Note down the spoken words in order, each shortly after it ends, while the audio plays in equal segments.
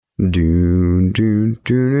Do do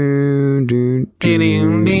do do do.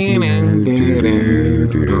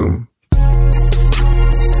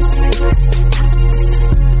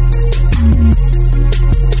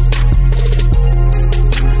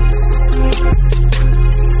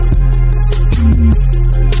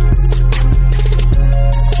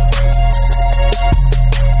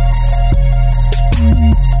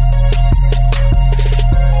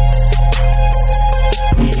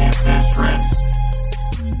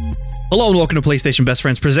 Hello and welcome to PlayStation Best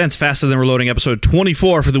Friends Presents Faster Than Reloading episode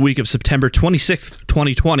 24 for the week of September 26th,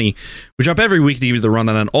 2020. We drop every week to give you the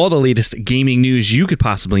rundown on all the latest gaming news you could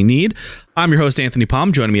possibly need. I'm your host, Anthony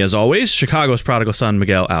Palm. Joining me as always, Chicago's prodigal son,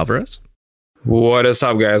 Miguel Alvarez. What is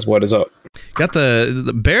up, guys? What is up? Got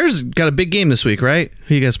the Bears got a big game this week, right?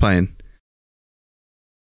 Who you guys playing?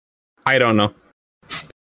 I don't know.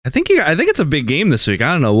 I think it's a big game this week.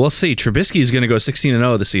 I don't know. We'll see. Trubisky's going to go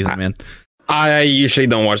 16-0 this season, man. I usually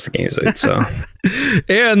don't watch the games, so.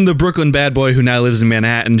 And the Brooklyn bad boy who now lives in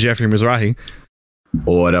Manhattan, Jeffrey Mizrahi.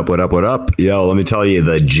 What up, what up, what up? Yo, let me tell you,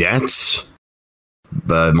 the Jets,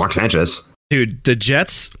 Mark Sanchez. Dude, the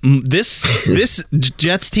Jets, this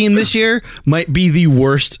Jets team this year might be the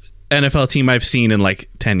worst NFL team I've seen in like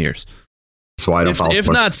 10 years. That's why I don't follow If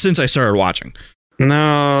sports. not since I started watching.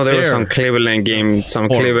 No, there was some Cleveland game, some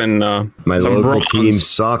Cleveland. My some local Browns teams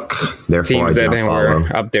suck, therefore teams I that do not follow.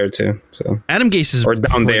 were up there too. So Adam Gase is or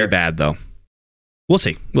down pretty there. bad though. We'll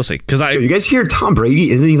see. Because Yo, you guys hear Tom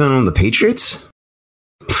Brady isn't even on the Patriots?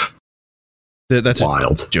 that's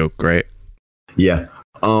Wild a joke, right? Yeah.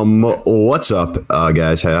 What's up,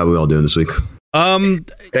 guys? How are we all doing this week?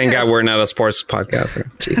 Thank God we're not a sports podcast.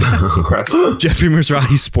 Jesus Christ. Jeffrey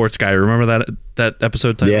Mizrahi, sports guy. Remember that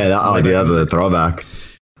episode title? Yeah, that's a throwback.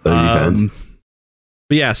 But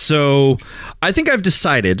yeah, so I think I've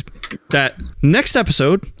decided that next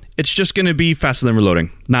episode, it's just going to be Faster Than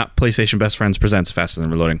Reloading, not PlayStation Best Friends Presents Faster Than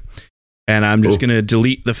Reloading. And I'm just going to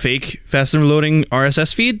delete the fake Faster Than Reloading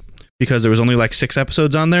RSS feed because there was only like 6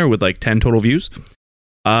 episodes on there with like 10 total views.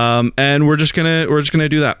 And we're just gonna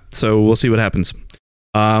do that. So we'll see what happens.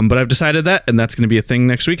 But I've decided that, and that's going to be a thing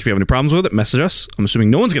next week. If you have any problems with it, message us. I'm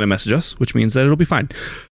assuming no one's going to message us, which means that it'll be fine.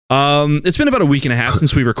 It's been about a week and a half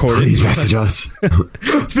since we recorded. Please message us.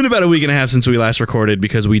 It's been about a week and a half since we last recorded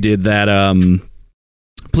because we did that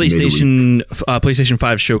PlayStation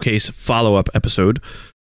 5 showcase follow-up episode,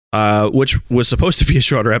 which was supposed to be a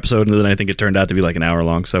shorter episode, and then I think it turned out to be like an hour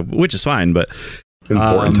long, so which is fine, but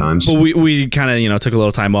Important times. But we kind of took a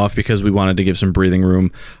little time off because we wanted to give some breathing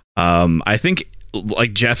room. I think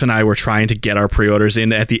like Jeff and I were trying to get our pre-orders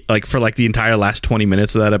in at the for the entire last 20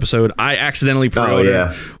 minutes of that episode. I accidentally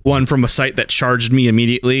pre-ordered one from a site that charged me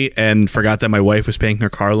immediately and forgot that my wife was paying her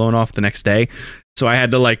car loan off the next day. So I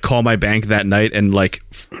had to call my bank that night and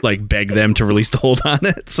beg them to release the hold on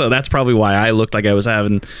it. So that's probably why I looked like I was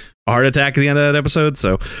having a heart attack at the end of that episode.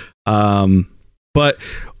 So, but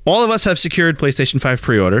all of us have secured PlayStation 5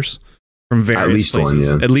 pre-orders from various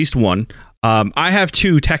places. At least one. I have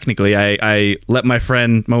 2 technically. I let my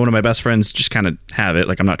friend, one of my best friends, just kind of have it.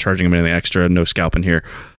 I'm not charging him anything extra. No scalping here.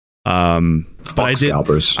 But I did.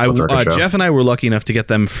 Scalpers. Jeff and I were lucky enough to get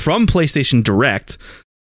them from PlayStation Direct.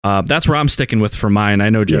 That's where I'm sticking with for mine. I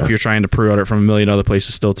know, Jeff, you're trying to pre-order it from a million other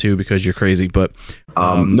places still too because you're crazy. But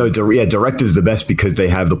no, Direct is the best because they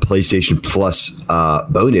have the PlayStation Plus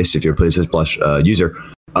bonus. If you're a PlayStation Plus user,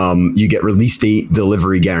 you get release date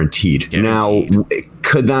delivery guaranteed. Now,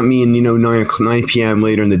 could that mean 9 p.m.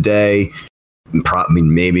 later in the day?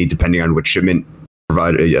 Maybe depending on which shipment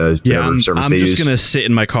provider service I'm they just use. gonna sit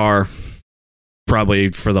in my car probably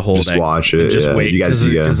for the whole day. Just watch it. Just wait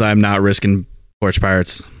because I'm not risking Porch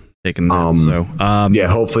Pirates taking that.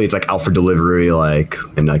 Hopefully it's out for delivery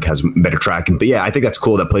and has better tracking. But yeah, I think that's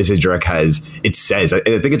cool that PlayStation Direct it says. I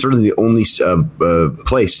think it's really the only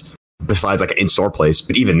place besides an in-store place,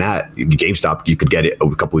 but even that, GameStop, you could get it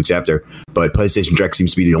a couple weeks after. But PlayStation Direct seems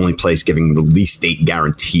to be the only place giving release date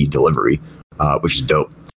guaranteed delivery, which is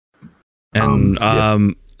dope. And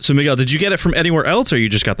so Miguel, did you get it from anywhere else, or you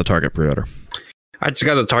just got the Target pre-order? I just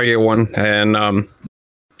got the Target one, and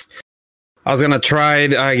I was gonna try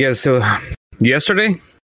it, I guess, yesterday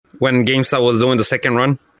when GameStop was doing the second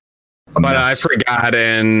run, but I forgot,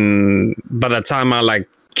 and by the time I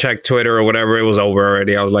checked Twitter or whatever, it was over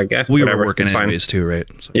already. I was like, we whatever, were working anyways fine. too, right?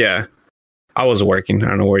 So. Yeah, I was working. I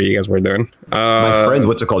don't know what you guys were doing. My friend,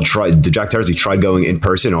 what's it called? Jack Terzi tried going in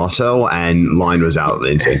person also, and line was out.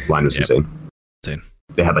 Insane. Line was insane.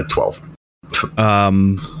 They had 12.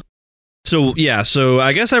 So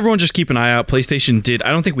I guess everyone just keep an eye out. PlayStation did.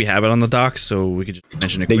 I don't think we have it on the docs, so we could just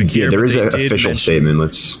mention it. There is an official statement.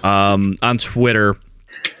 Let's on Twitter.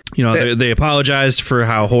 they apologized for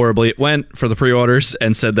how horribly it went for the pre-orders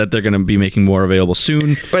and said that they're going to be making more available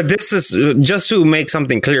soon. But this is just to make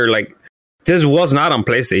something clear. Like, this was not on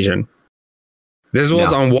PlayStation. This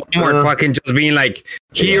was on Walmart fucking just being like,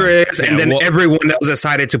 here is, and then everyone else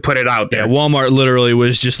decided to put it out there. Yeah, Walmart literally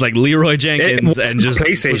was just like Leroy Jenkins and just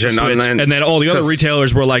PlayStation. And then all the other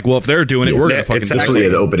retailers were like, well, if they're doing it, we're going to fucking do it.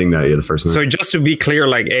 The opening night, the first night. So just to be clear,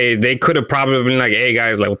 like, hey, they could have probably been like, hey,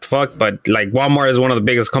 guys, like, what the fuck? But like, Walmart is one of the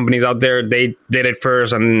biggest companies out there. They did it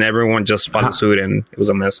first, and then everyone just followed suit, and it was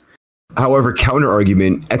a mess. However, counter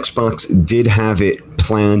argument, Xbox did have it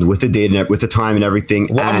planned with the date and with the time and everything.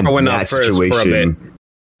 Walmart and went that out first situation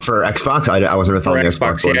for Xbox. I wasn't really following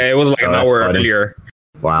Xbox. Yeah, it was like an hour earlier.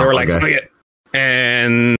 Wow. They were like, fuck it.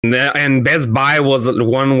 And Best Buy was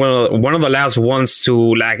one of the last ones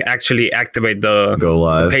to like actually activate the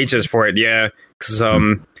pages for it. Yeah, because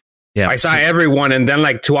I saw everyone, and then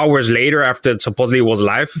like 2 hours later, after it supposedly was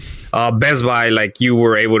live, Best Buy, like, you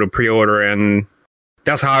were able to pre-order, and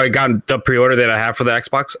that's how I got the pre-order that I have for the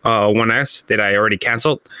Xbox One S that I already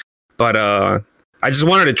canceled. But I just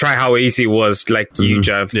wanted to try how easy it was. Like you,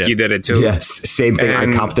 Jeff, you did it too. Yes, same thing.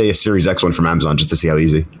 And I copped a Series X one from Amazon just to see how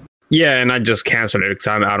easy. Yeah, and I just canceled it because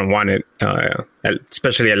I don't want it,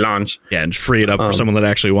 especially at launch. Yeah, and free it up for someone that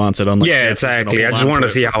actually wants it. Unlike yeah, exactly. I just wanted to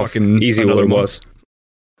see how easy it was.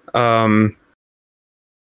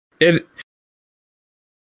 It.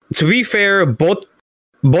 To be fair, both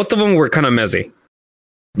of them were kind of messy.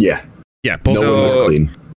 Yeah. Both no one was clean.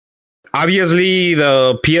 Obviously,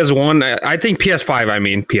 the PS1, I think PS5, I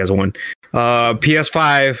mean PS1.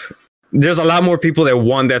 PS5, there's a lot more people that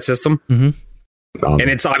want that system. Mm-hmm. And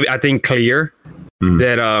it's, I think, clear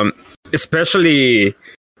that, especially,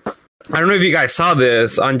 I don't know if you guys saw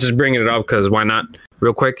this. I'm just bringing it up because why not?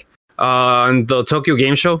 Real quick. On the Tokyo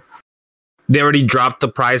Game Show, they already dropped the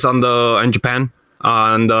price in Japan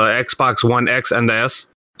on the Xbox One X and the S,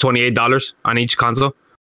 $28 on each console.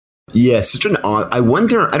 Yeah, such an odd. I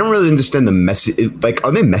wonder. I don't really understand the message. Like,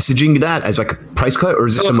 are they messaging that as like a price cut, or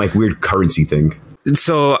is this some like weird currency thing?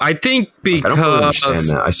 So I think because I don't really understand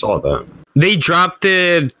that. I saw that they dropped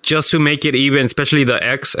it just to make it even, especially the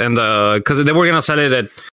X and because they were gonna sell it at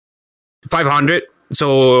 500.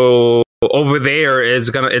 So over there it's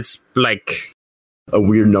like a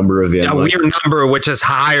weird number of weird number, which is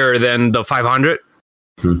higher than the 500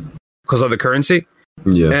 because of the currency.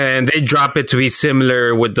 Yeah, and they drop it to be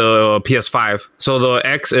similar with the PS5. So the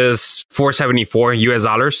X is $474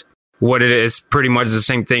 US. What it is, pretty much the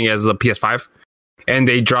same thing as the PS5. And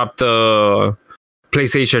they dropped the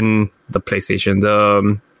Xbox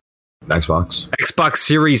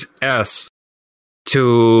Series S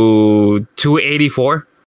to $284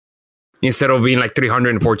 instead of being like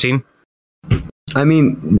 $314. I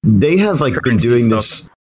mean, they have like been doing this.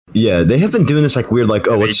 Yeah, they have been doing this like weird, like,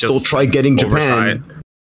 let's still try getting Japan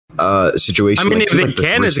situation. I mean, like, if they like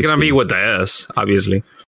can, it's going to be with the S, obviously.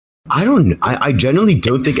 I don't know. I generally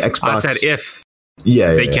don't think Xbox... I said if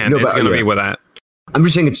they can, it's going to be with that. I'm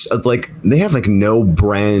just saying it's like, they have like no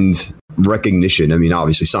brand recognition. I mean,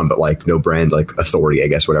 obviously some, but like no brand like authority, I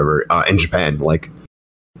guess, whatever, in Japan. Like,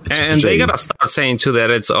 and they gotta start saying too that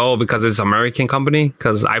it's because it's American company,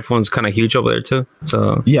 because iPhone's kind of huge over there too.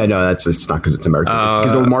 So yeah, no, it's not because it's American.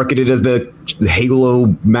 Because they're marketed as the Halo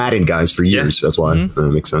Madden guys for years. That's why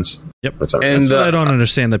that makes sense. Yep, that's what I don't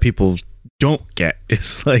understand that people don't get.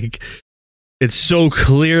 It's like it's so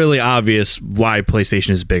clearly obvious why PlayStation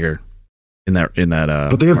is bigger in that.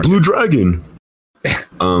 But they have market. Blue Dragon.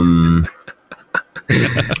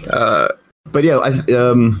 But yeah,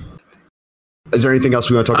 is there anything else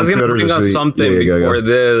we want to talk about? I was going to bring up something before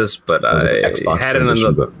this, but I had it on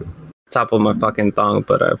the top of my fucking tongue,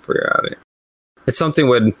 but I forgot it. It's something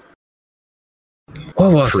with...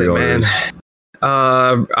 What was it, man?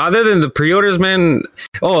 Other than the pre-orders, man...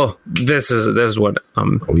 Oh, this is what...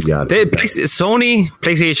 we got it. Sony,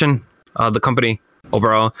 PlayStation, the company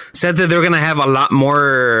overall, said that they're going to have a lot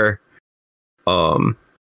more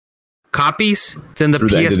copies than the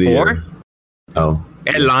PS4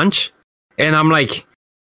 at launch. And I'm like,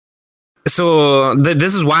 so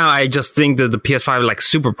this is why I just think that the PS5 is like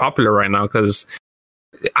super popular right now, because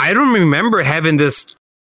I don't remember having this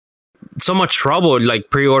so much trouble like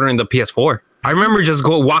pre-ordering the PS4. I remember just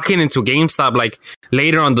walking into GameStop like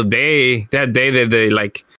later on that day that they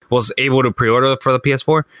like was able to pre-order for the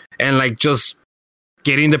PS4 and like just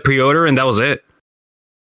getting the pre-order, and that was it.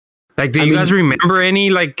 Like, do you guys remember any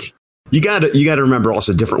like? You got to remember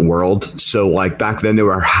also different world. So like back then there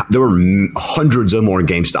were hundreds of more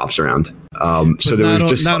GameStops around. So there was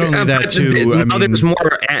just not only that too. Now there's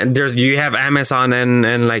more. You have Amazon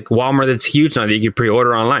and like Walmart that's huge now that you can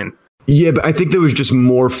pre-order online. Yeah, but I think there was just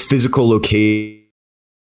more physical location.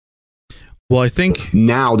 Well, I think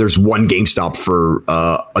now there's one GameStop for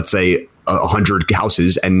let's say 100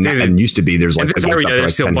 houses, and used to be there's like in this area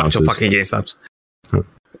there's still a bunch of fucking GameStops.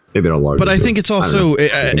 Maybe not large. But I think it's also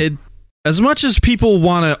as much as people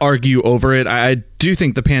want to argue over it, I do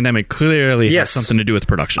think the pandemic clearly has something to do with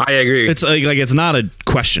production. I agree. It's like it's not a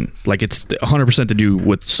question. Like it's 100% to do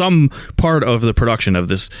with some part of the production of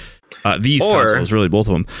this these consoles, really both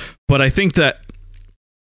of them. But I think that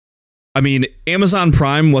Amazon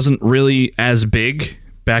Prime wasn't really as big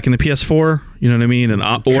back in the PS4, you know what I mean? And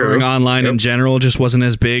ordering online in general just wasn't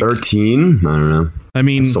as big. 13? I don't know. I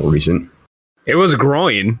mean, it's still recent. It was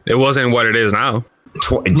growing. It wasn't what it is now.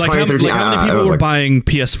 In 2013, how many people were buying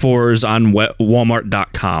PS4s on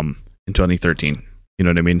Walmart.com in 2013? You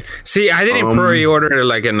know what I mean? See, I didn't pre-order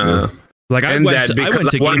like in I went to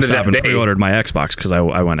GameStop and pre-ordered my Xbox because I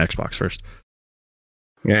went Xbox first.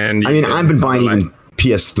 And I've been buying even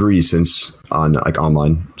PS3 since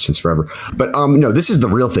online since forever. But no, this is the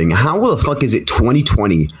real thing. How the fuck is it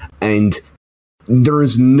 2020 and there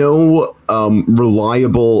is no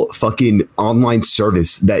reliable fucking online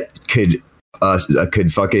service that could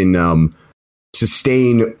fucking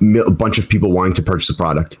sustain a bunch of people wanting to purchase a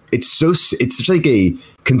product? It's such like a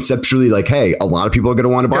conceptually like, hey, a lot of people are going to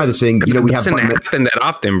want to buy this thing. You know, we have doesn't happen that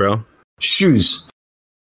often, bro. Shoes.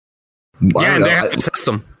 Yeah, and they have a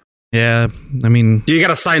system. Yeah, I mean, you got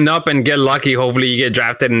to sign up and get lucky. Hopefully, you get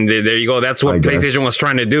drafted, and there you go. That's what PlayStation was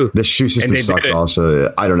trying to do. The shoe system sucks.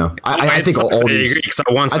 Also, I don't know. I think all these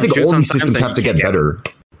systems have to get better.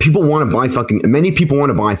 People want to buy many people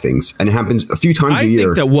want to buy things, and it happens a few times a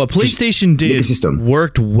year. I think that what PlayStation did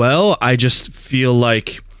worked well. I just feel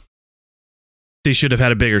like they should have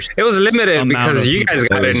had a bigger. It was limited because you guys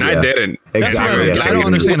got it and I didn't. Exactly. I don't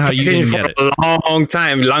understand how you didn't get it. A long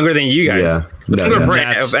time, longer than you guys.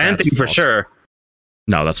 Anthony for sure.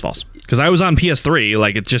 No, that's false. Because I was on PS3.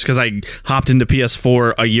 Like, it's just because I hopped into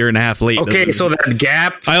PS4 a year and a half late. Okay, so that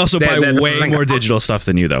gap. I also buy way more digital stuff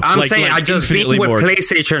than you, though. I'm saying I just been with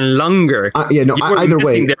PlayStation longer. Either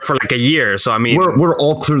way, there for like a year. So I mean, we're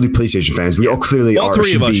all clearly PlayStation fans. We all clearly are. All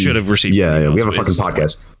three of us should have received. Yeah, we have a fucking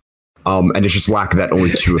podcast. And it's just whack that only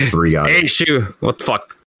 2 or 3 got it. Hey, shoe, what the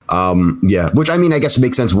fuck? Which I guess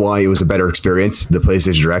makes sense why it was a better experience, the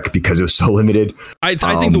PlayStation Direct, because it was so limited. I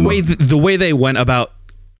think the way they went about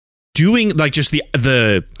doing like just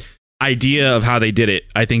the idea of how they did it,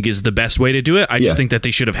 I think is the best way to do it. I just think that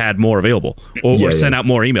they should have had more available or sent out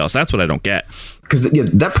more emails. That's what I don't get. Because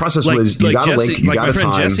that process was you got a link, you got a time.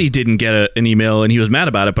 My friend Jesse didn't get an email and he was mad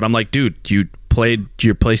about it, but I'm like, dude, you played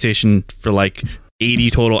your PlayStation for like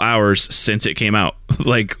 80 total hours since it came out.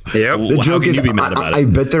 Like, the joke is, I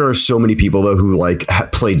bet there are so many people though who like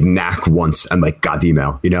played Knack once and like got the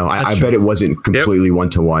email. You know, I bet it wasn't completely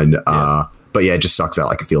 1-to-1. But yeah, it just sucks that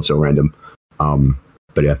like it feels so random.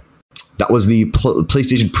 But yeah, that was the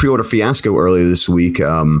PlayStation pre-order fiasco earlier this week.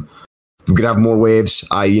 We're gonna have more waves.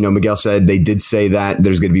 Miguel said they did say that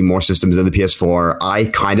there's gonna be more systems in the PS4. I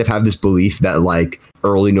kind of have this belief that like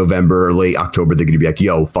early November or late October they're gonna be like,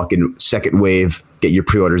 yo, fucking second wave, get your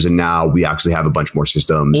pre-orders in now. We actually have a bunch more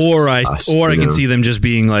systems. Or I can see them just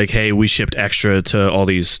being like, hey, we shipped extra to all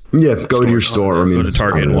these. Yeah, go to your store. Go to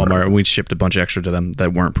Target and Walmart, and we shipped a bunch extra to them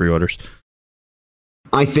that weren't pre-orders.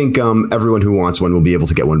 I think everyone who wants one will be able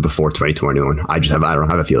to get one before 2021. I don't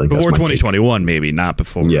have a feeling before 2021, maybe not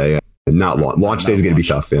before. Yeah. Not launch day is going to be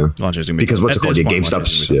tough, yeah. Launch day is going to be because what's it called? Yeah,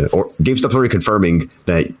 GameStop's already confirming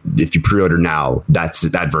that if you pre-order now,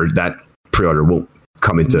 that pre-order won't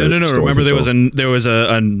come into. No. Remember, there was a they revoked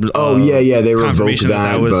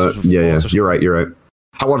that. But you're right.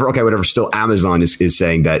 However, okay, whatever. Still, Amazon is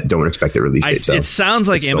saying that don't expect a release date. It sounds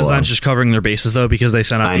like Amazon's just covering their bases though, because they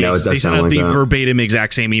sent out the verbatim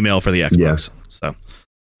exact same email for the Xbox. Yeah. So,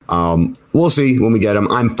 we'll see when we get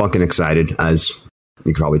them. I'm fucking excited, as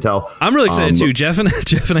you can probably tell. I'm really excited too. Jeff and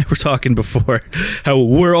I were talking before how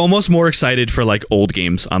we're almost more excited for like old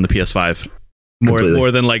games on the PS5 more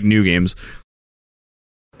than like new games.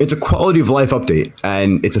 It's a quality of life update,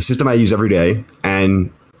 and it's a system I use every day.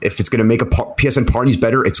 And if it's going to make PSN parties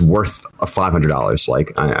better, it's worth $500.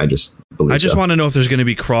 Like I just believe. I just want to know if there's going to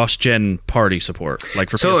be cross-gen party support, like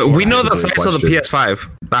for. So PS4. We know the size of the PS5,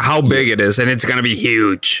 how big it is, and it's going to be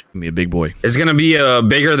huge. It's going to be a big boy. It's going to be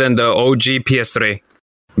bigger than the OG PS3.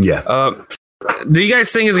 Yeah. Do you guys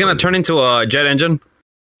think it's going to turn into a jet engine?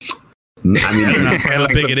 I mean, how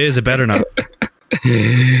big it is, it better not.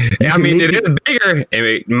 It is bigger.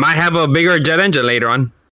 It might have a bigger jet engine later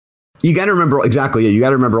on. You got to remember exactly. Yeah, you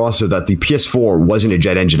got to remember also that the PS4 wasn't a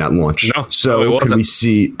jet engine at launch. No, so could we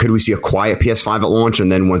see a quiet PS5 at launch, and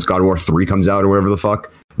then once God of War 3 comes out or whatever the fuck,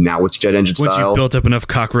 Now it's jet engine Once style. you've built up enough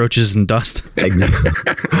cockroaches and dust. Exactly.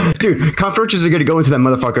 Dude, cockroaches are going to go into that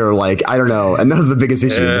motherfucker like, I don't know. And that's the biggest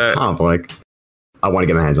issue at the top. Like, I want to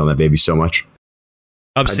get my hands on that baby so much.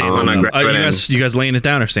 I'm standing it up. You guys laying it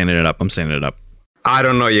down or standing it up? I'm standing it up. I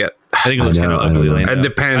don't know yet. I think it looks kind of ugly laying down. It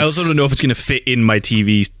depends. I also don't know if it's going to fit in my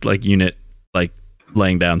TV like unit, like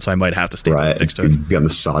laying down, so I might have to stay next to it. Be on the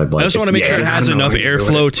side. Like, I just want to make sure it has enough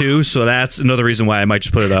airflow too, so that's another reason why I might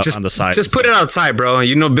just put it up on the side. Just put it outside, bro.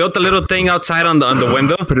 You know, build a little thing outside on the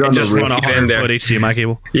window. Put it on just run a 100-foot HDMI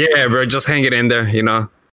cable. Yeah, bro. Just hang it in there. You know,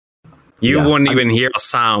 you wouldn't even hear a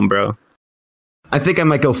sound, bro. I think I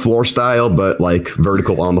might go floor style, but like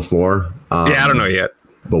vertical on the floor. I don't know yet.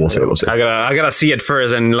 But we'll see. I gotta see it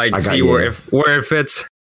first and like see where it fits.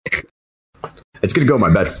 It's gonna go in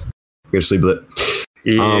my bed. I'm gonna sleep with it.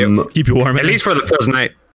 Yeah. Keep you warm. At least for the first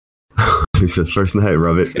night. At least the first night,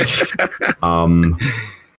 rub it.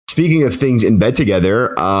 Speaking of things in bed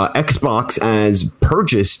together, Xbox has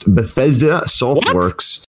purchased Bethesda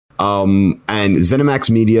Softworks and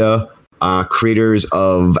ZeniMax Media, creators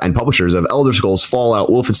of and publishers of Elder Scrolls, Fallout,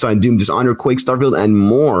 Wolfenstein, Doom, Dishonored, Quake, Starfield, and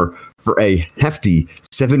more for a hefty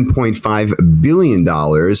 $7.5 billion,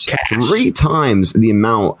 3 times the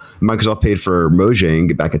amount Microsoft paid for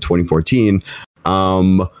Mojang back in 2014.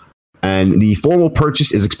 And the formal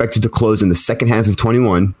purchase is expected to close in the second half of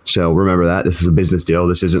 21. So remember that. This is a business deal.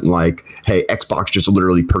 This isn't like, hey, Xbox just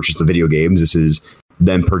literally purchased the video games. This is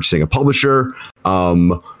them purchasing a publisher.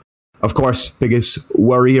 Of course, biggest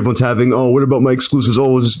worry everyone's having, what about my exclusives?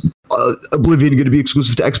 Is Oblivion going to be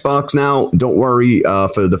exclusive to Xbox now? Don't worry,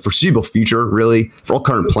 for the foreseeable future, really. For all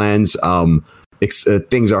current plans,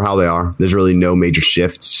 things are how they are. There's really no major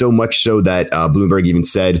shifts. So much so that Bloomberg even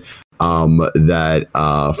said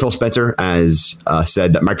that Phil Spencer has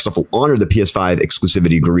said that Microsoft will honor the PS5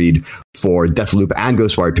 exclusivity agreed for Deathloop and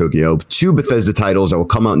Ghostwire Tokyo, 2 Bethesda titles that will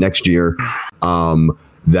come out next year.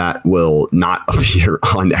 That will not appear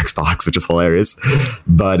on Xbox, which is hilarious.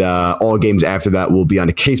 But all games after that will be on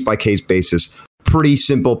a case-by-case basis. Pretty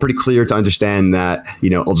simple, pretty clear to understand that,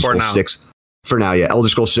 Elder Scrolls 6, for now, Elder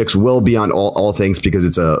Scrolls 6 will be on all things because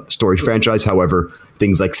it's a story franchise. However,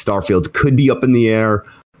 things like Starfield could be up in the air,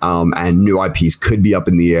 and new IPs could be up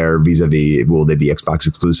in the air vis-a-vis will they be Xbox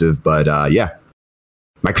exclusive. But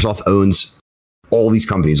Microsoft owns all these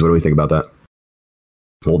companies. What do we think about that?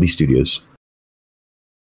 All these studios.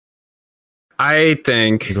 I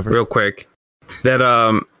think, real quick, that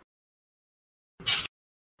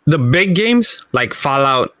the big games like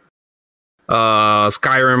Fallout,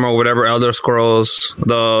 Skyrim or whatever, Elder Scrolls,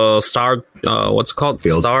 the what's it called?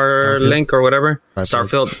 Starlink or whatever?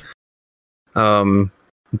 Starfield.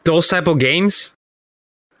 Those type of games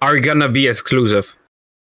are gonna be exclusive.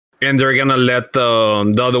 And they're gonna let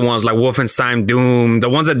the other ones like Wolfenstein, Doom, the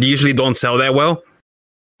ones that usually don't sell that well.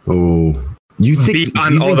 Oh. You think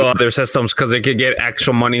on all the other systems because they could get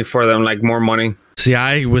extra money for them, like more money. See,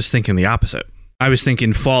 I was thinking the opposite. I was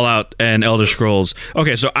thinking Fallout and Elder Scrolls.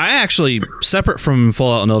 Okay, so I actually, separate from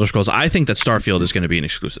Fallout and Elder Scrolls, I think that Starfield is going to be an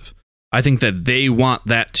exclusive. I think that they want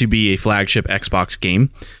that to be a flagship Xbox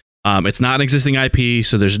game. It's not an existing IP,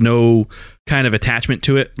 so there's no kind of attachment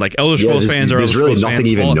to it. Like Elder Scrolls fans are Elder Scrolls fans. There's really nothing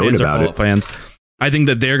even known about it. Fans. I think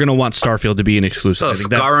that they're going to want Starfield to be an exclusive. So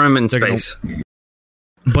Skyrim in space.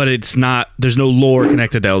 But it's not, there's no lore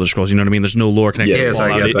connected to Elder Scrolls, you know what I mean? There's no lore connected to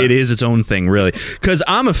Fallout. It is its own thing, really. Because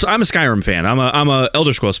I'm a Skyrim fan. I'm a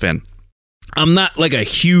Elder Scrolls fan. I'm not like a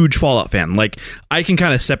huge Fallout fan. Like, I can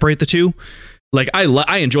kind of separate the two. Like,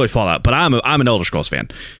 I enjoy Fallout, but I'm an Elder Scrolls fan.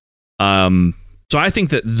 So I think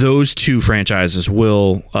that those 2 franchises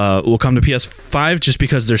will come to PS5 just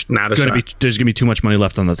because there's going to be too much money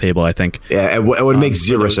left on the table, I think. Yeah, it would make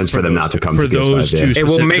zero sense for them not to come to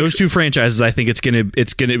PS5. Those 2 franchises, I think it's going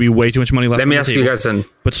to be way too much money left on the table. Let me ask you guys then.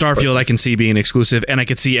 But Starfield I can see being exclusive, and I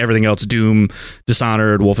could see everything else, Doom,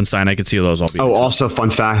 Dishonored, Wolfenstein, I could see those all being exclusive. Also, fun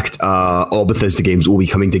fact, all Bethesda games will be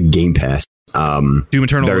coming to Game Pass. Doom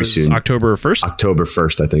Eternal very is soon. October 1st? October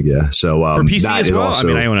 1st, I think, yeah. So for PC as well? Also, I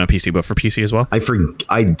mean, I own it on PC, but for PC as well? I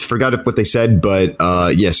forgot what they said, but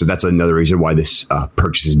so that's another reason why this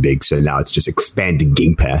purchase is big. So now it's just expanding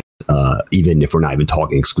Game Pass, even if we're not even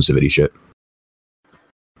talking exclusivity shit.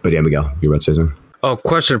 But yeah, Miguel, you about to say something? Oh,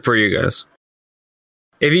 question for you guys.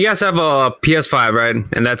 If you guys have a PS5, right,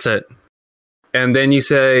 and that's it, and then you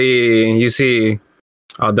see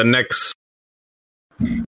the next...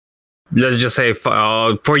 Let's just say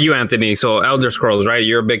for you, Anthony. So Elder Scrolls, right?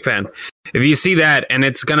 You're a big fan. If you see that and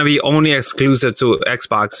it's going to be only exclusive to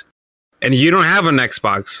Xbox and you don't have an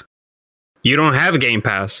Xbox, you don't have Game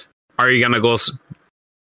Pass, are you going to go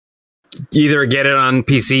either get it on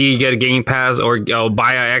PC, get a Game Pass, or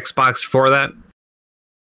buy an Xbox for that?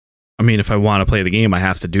 I mean, if I want to play the game, I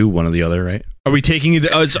have to do one or the other, right? Are we taking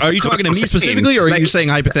it? Are you talking to me specifically, or are you saying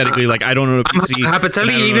hypothetically, like I don't know a PC?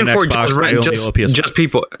 Hypothetically, even for just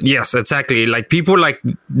people. Yes, exactly. Like people like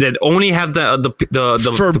that only have the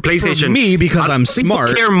PlayStation. For me, because I'm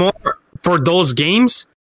smart. Care more for those games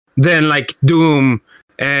than like Doom.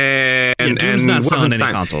 And Doom's not selling any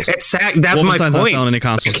consoles. Exactly, that's my point. Not selling any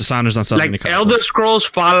consoles. Dishonored's not selling any consoles. Elder Scrolls,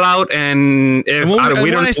 Fallout, and when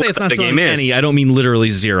I say it's not selling any, I don't mean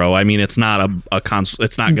literally zero. I mean it's not a console.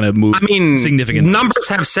 It's not going to move. Significant numbers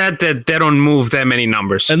have said that they don't move that many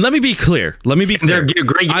numbers. And let me be clear. They're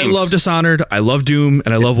great games. I love Dishonored. I love Doom,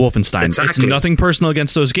 and I love Wolfenstein. Exactly. It's nothing personal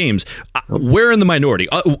against those games. We're in the minority.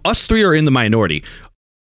 Us three are in the minority.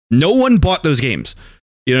 No one bought those games.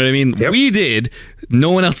 You know what I mean? Yep. We did.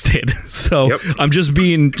 No one else did. So I'm just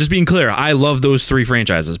being clear. I love those three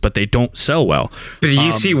franchises, but they don't sell well. But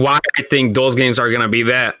you see why I think those games are going to be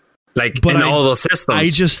that, like in all those systems. I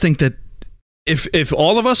just think that if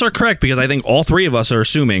all of us are correct, because I think all three of us are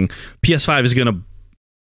assuming PS5 is going to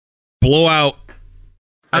blow out.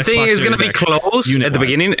 I think it's going to be close at the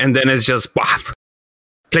beginning, and then it's just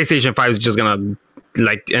PlayStation 5 is just going to,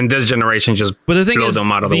 like, in this generation, just blow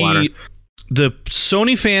them out of the water. The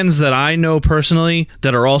Sony fans that I know personally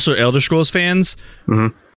that are also Elder Scrolls fans,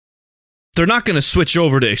 they're not going to switch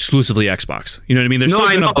over to exclusively Xbox. You know what I mean? They're still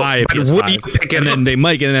going to buy a PS5, and then they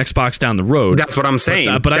might get an Xbox down the road. That's what I'm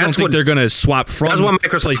saying. But I don't think they're going to swap from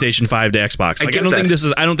PlayStation 5 to Xbox. Like, I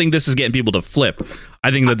don't think this is getting people to flip.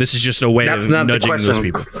 I think that this is just a way of nudging those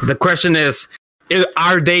people. The question is,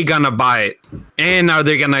 are they going to buy it? And are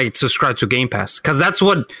they going to subscribe to Game Pass? Because that's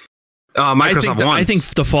what Microsoft wants. I think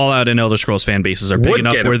the Fallout and Elder Scrolls fan bases are big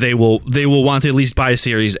enough where they will want to at least buy a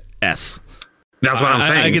Series S. That's what I'm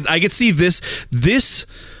saying. I could see this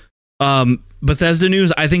Bethesda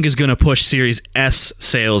news, I think, is going to push Series S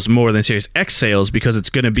sales more than Series X sales, because it's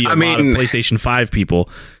going to be a lot of PlayStation 5 people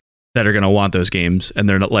that are going to want those games, and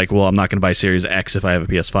they're not like, well, I'm not going to buy Series X if I have a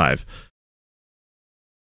PS5.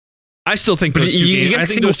 I still think those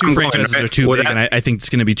two franchises are too big, and I think it's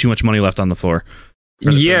going to be too much money left on the floor.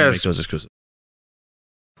 Yes.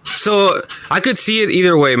 So I could see it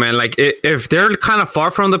either way, man. Like if they're kind of far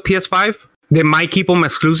from the PS5, they might keep them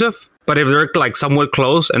exclusive. But if they're like somewhat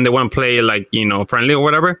close and they want to play like, you know, friendly or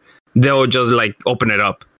whatever, they'll just like open it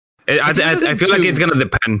up. I feel like it's gonna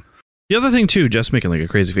depend. The other thing too, Jeff's making like a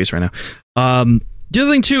crazy face right now. The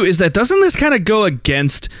other thing too is that doesn't this kind of go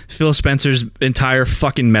against Phil Spencer's entire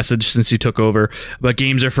fucking message since he took over? But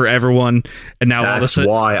games are for everyone, and now all of a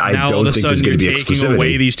sudden, you're taking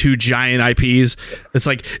away these two giant IPs. It's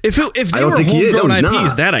like if they were homegrown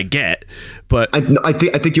IPs, that I get. But I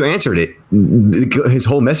think you answered it. His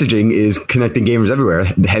whole messaging is connecting gamers everywhere.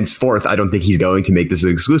 Henceforth, I don't think he's going to make this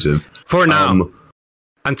an exclusive for now.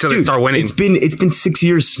 Until they start winning. It's been 6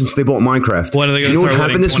 years since they bought Minecraft. What are they going to start winning?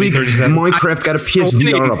 Happened this week? Minecraft got a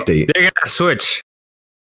PSVR update. They're going to switch.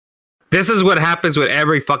 This is what happens with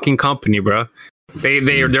every fucking company, bro.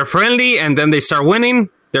 They're friendly, and then they start winning.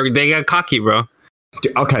 They get cocky, bro.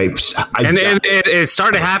 Okay, it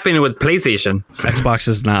started happening with PlayStation. Xbox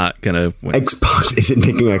is not gonna win. Xbox isn't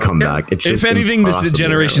making a comeback. It's if anything, this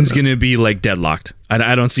generation's gonna be like deadlocked.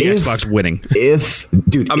 I don't see Xbox winning.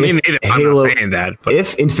 Halo, saying that, but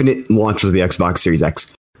if Infinite launches the Xbox Series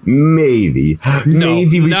X, maybe we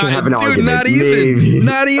can have an argument.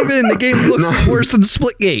 Not even. The game looks worse than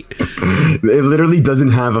Splitgate. It literally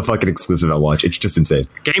doesn't have a fucking exclusive at launch. It's just insane.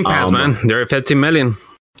 Game Pass, man. They're at 15 million.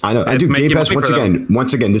 I know. I do. Game Pass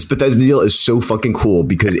once again. This Bethesda deal is so fucking cool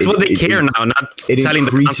because it's what they care now. Not it selling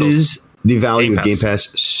increases the value of Game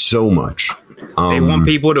Pass so much. They want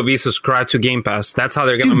people to be subscribed to Game Pass. That's how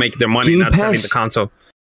they're going to make their money, not selling the console.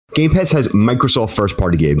 Game Pass has Microsoft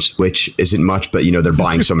first-party games, which isn't much, but they're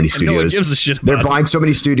buying so many studios. No one gives a shit about they're buying so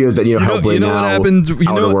many studios that Hellblade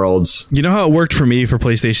now, Outer Worlds. You know how it worked for me for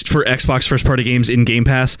Xbox first-party games in Game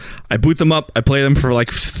Pass? I boot them up, I play them for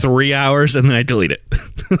like 3 hours, and then I delete it.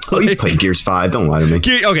 You played Gears 5. Don't lie to me.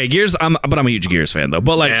 Gears. I'm a huge Gears fan though.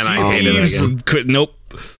 But like, I hate it. Nope.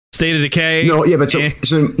 State of Decay. No, yeah, but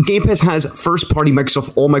so Game Pass has first-party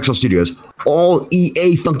all Microsoft studios, all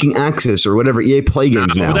EA fucking access or whatever EA Play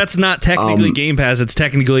games now. But that's not technically Game Pass. It's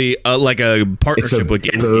technically like a partnership with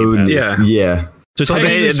Game Pass. Yeah. So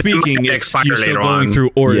technically speaking, you're still going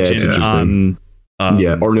through Origin on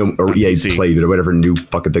or EA Play or whatever new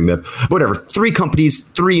fucking thing that. Whatever. 3 companies,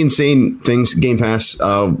 3 insane things. Game Pass.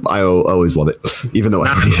 I always love it, even though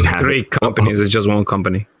I don't even have 3 companies. It's just one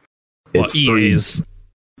company. It's EA is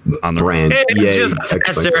on the brand. It's just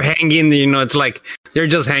as they're hanging, it's like they're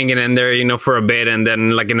just hanging in there, for a bit, and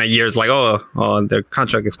then like in a year, it's like, oh, their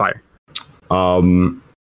contract expired.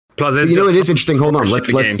 Plus, it is interesting. Hold on,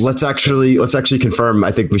 let's actually confirm.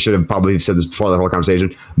 I think we should have probably said this before the whole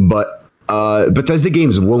conversation, but Bethesda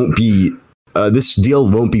games won't be this deal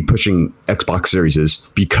won't be pushing Xbox Series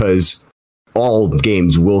because all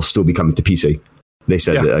games will still be coming to PC. They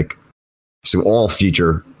said that, like, so all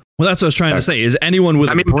future. Well, that's what I was trying to say. Is anyone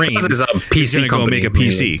with a brain is a PC going to go make a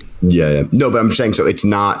PC? Yeah. No, but I'm saying, so it's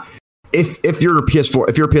not. If you're a PS4,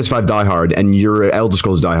 if you're a PS5 diehard and you're an Elder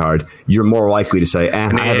Scrolls diehard, you're more likely to say, I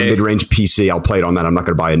have a mid-range PC, I'll play it on that. I'm not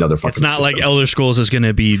going to buy another fucking It's not system. like Elder Scrolls is going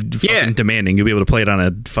to be fucking demanding. You'll be able to play it on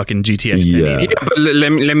a fucking GTX 1080. Yeah, but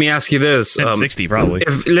let me ask you this. 1060 probably.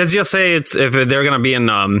 Let's just say if they're going to be in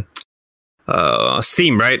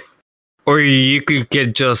Steam, right? Or you could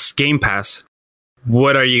get just Game Pass.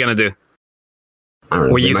 What are you going to do? I don't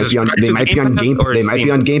know. They might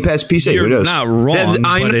be on Game Pass PC. You're Who knows? not wrong.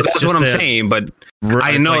 I know, but it's that's what I'm saying. But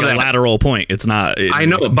I know like that a lateral point. It's not. I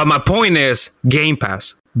know, but my point is Game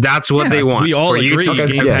Pass. That's what they want. We all agree.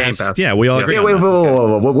 Game Pass. Yeah, we all agree. Yeah, wait.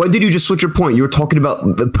 When did you just switch your point? You were talking about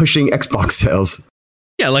pushing Xbox sales.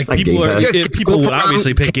 Yeah, like people will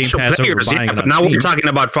obviously pick Game Pass over buying it on now Steam. we're talking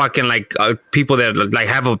about fucking like people that like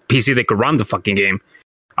have a PC that could run the fucking game.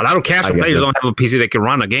 A lot of casual players don't have a PC that can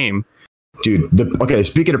run a game. Dude,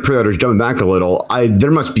 speaking of pre-orders, jumping back a little, there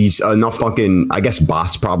must be enough fucking, I guess,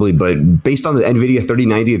 bots probably, but based on the NVIDIA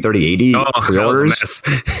 3090 and 3080 pre-orders,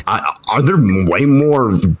 are there way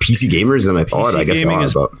more PC gamers than I thought? I guess gaming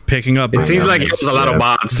is picking up. It seems like there's a lot of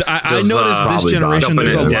bots. I noticed this generation,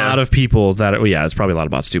 there's a lot of people that, it's probably a lot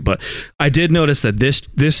of bots too, but I did notice that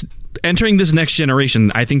this entering this next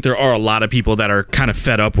generation, I think there are a lot of people that are kind of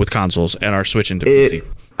fed up with consoles and are switching to PC.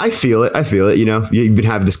 I feel it. You know, you've been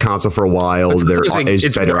having this console for a while. There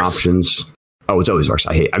is better options. Oh, it's always worse.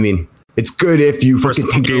 It's good if you fucking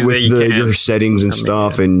tinker with your settings and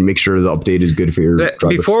stuff and make sure the update is good for your driver.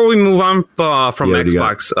 Before we move on from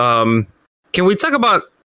Xbox, can we talk about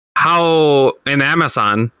how in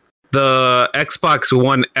Amazon the Xbox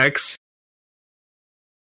One X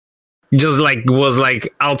just was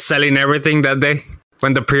outselling everything that day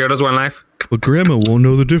when the pre-orders went live? But Grandma won't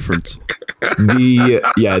know the difference.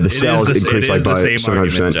 The sales increased like by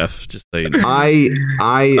 700%. Jeff, just so you know.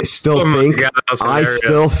 I still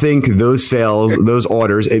think those sales, those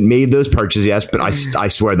orders, it made those purchases, yes, but I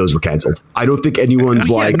swear those were canceled. I don't think anyone's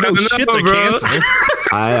they're canceled.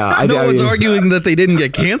 No one's arguing that they didn't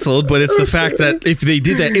get canceled, but it's the fact that if they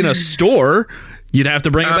did that in a store, you'd have to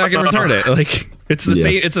bring it back and return it. Like, it's the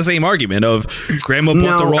same. It's the same argument of Grandma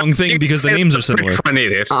bought the wrong thing because the names are similar.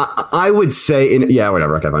 I would say,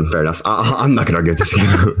 whatever. Okay, fine, fair enough. I'm not gonna argue with this game.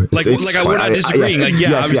 We're not disagreeing.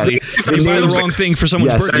 Obviously, if you buy the wrong thing for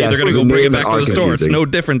someone's birthday, they're gonna go bring it back to the store. It's no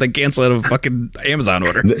different than canceling a fucking Amazon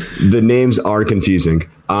order. The names are confusing.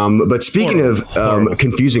 But speaking of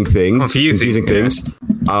confusing things,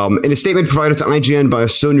 in a statement provided to IGN by a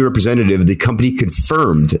Sony representative, the company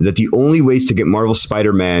confirmed that the only ways to get Marvel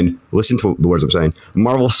Spider-Man, listen to the words I'm saying,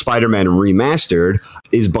 Marvel Spider-Man Remastered,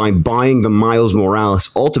 is by buying the Miles Morales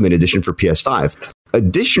Ultimate Edition for PS5.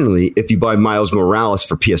 Additionally, if you buy Miles Morales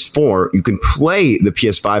for PS4, you can play the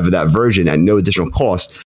PS5 of that version at no additional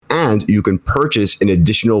cost, and you can purchase an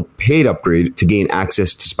additional paid upgrade to gain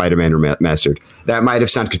access to Spider-Man Remastered. That might have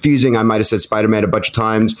sounded confusing. I might have said Spider-Man a bunch of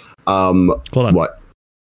times. Hold on. What?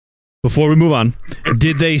 Before we move on,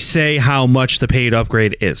 did they say how much the paid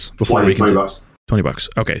upgrade is? Before we continue? $20.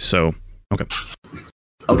 Okay, so...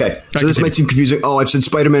 Okay, so this might seem confusing. Oh, I've said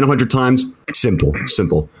Spider-Man 100 times. Simple.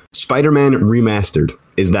 Spider-Man Remastered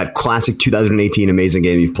is that classic 2018 amazing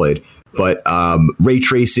game you've played. But ray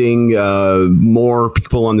tracing, more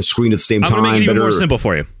people on the screen at the same time. I'm going to make it even more simple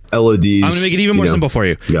for you. LODs. I'm going to make it even more simple for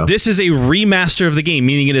you. Yeah. This is a remaster of the game,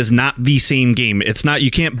 meaning it is not the same game. It's not.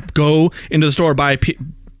 You can't go into the store, buy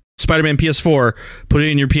Spider-Man PS4, put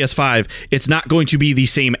it in your PS5. It's not going to be the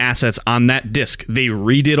same assets on that disc. They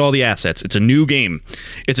redid all the assets. It's a new game.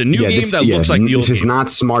 It's a new game that looks like the old game. This is not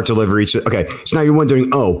smart delivery. So now you're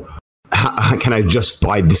wondering, how can I just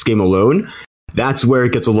buy this game alone? That's where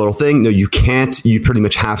it gets a little thing. No, you can't. You pretty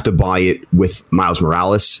much have to buy it with Miles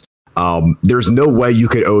Morales. There's no way you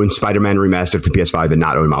could own Spider-Man Remastered for PS5 and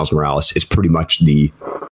not own Miles Morales. It's pretty much the...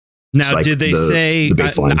 Now, did they say...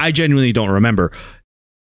 I genuinely don't remember.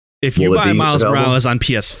 If you buy Miles Morales on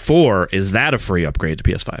PS4, is that a free upgrade to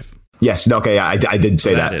PS5? Yes. Okay. I did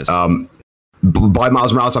say that. Buy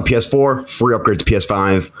Miles Morales on PS4, free upgrade to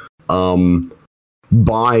PS5.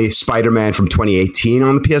 Buy Spider-Man from 2018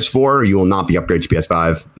 on the PS4, you will not be upgraded to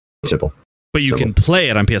PS5. Simple. But you can play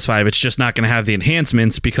it on PS5. It's just not going to have the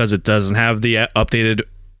enhancements because it doesn't have the updated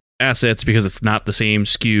assets because it's not the same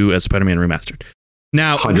SKU as Spider-Man Remastered.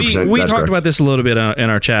 Now, 100%, we that's talked correct. about this a little bit in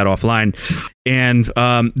our chat offline, and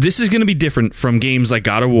this is going to be different from games like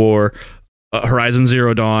God of War, Horizon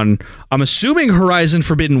Zero Dawn. I'm assuming Horizon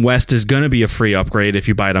Forbidden West is going to be a free upgrade if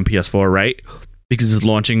you buy it on PS4, right? Because it's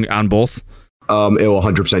launching on both. It will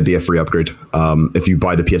 100% be a free upgrade. If you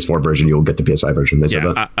buy the PS4 version, you'll get the PS5 version. They said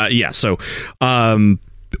that. Yeah. So,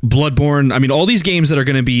 Bloodborne. I mean, all these games that are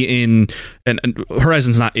going to be in, and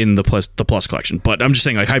Horizon's not in the Plus collection, but I'm just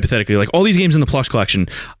saying, like hypothetically, like all these games in the Plus collection,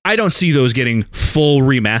 I don't see those getting full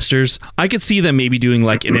remasters. I could see them maybe doing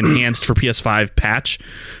like an enhanced for PS5 patch,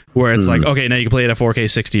 where it's like, okay, now you can play it at 4K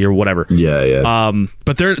 60 or whatever. Yeah.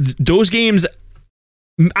 But those games,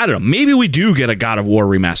 I don't know. Maybe we do get a God of War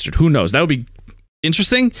remastered. Who knows? That would be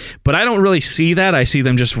interesting, but I don't really see that. I see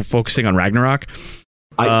them just focusing on Ragnarok.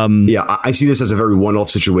 I see this as a very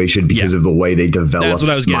one-off situation because of the way they developed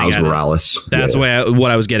Miles Morales. That's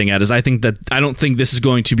what I was getting at. Is I don't think this is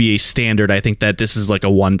going to be a standard. I think that this is like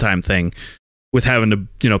a one-time thing with having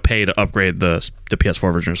to pay to upgrade the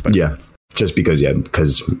PS4 version. Especially. Yeah, just because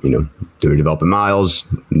they're developing Miles,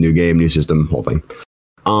 new game, new system, whole thing.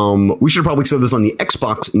 We should probably say this on the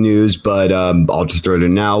Xbox news, but I'll just throw it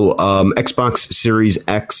in now. Xbox Series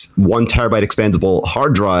X 1 terabyte expandable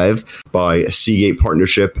hard drive by Seagate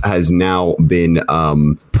Partnership has now been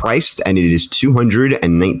priced, and it is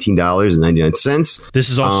 $219.99.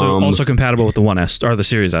 This is also compatible with the 1S or the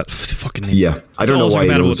Series S. Fucking yeah, I don't know why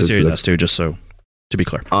compatible with the Series S too. Just to be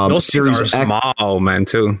clear, those Series X are small, man.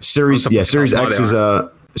 Too Series X is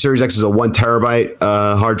a 1 terabyte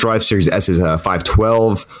hard drive. Series S is a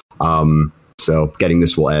 512. So getting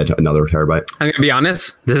this will add another terabyte. I'm gonna be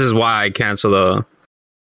honest. This is why I canceled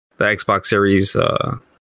the Xbox Series. I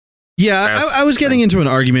was getting into an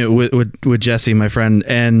argument with Jesse, my friend,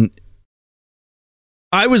 and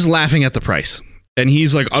I was laughing at the price. And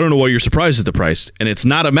he's like, I don't know why you're surprised at the price. And it's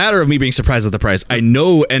not a matter of me being surprised at the price. I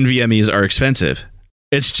know NVMEs are expensive.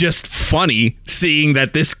 It's just funny seeing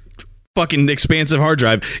that this fucking expansive hard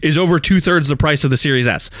drive is over 2/3 the price of the Series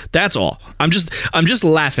S. That's all. I'm just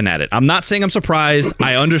laughing at it. I'm not saying I'm surprised.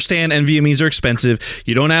 I understand NVMEs are expensive.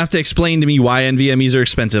 You don't have to explain to me why NVMEs are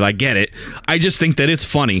expensive. I get it. I just think that it's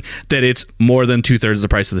funny that it's more than 2/3 the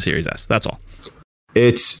price of the Series S. That's all.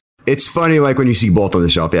 It's funny, like when you see both on the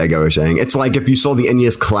shelf. Yeah, I get what you're saying. It's like if you saw the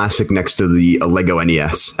NES Classic next to the Lego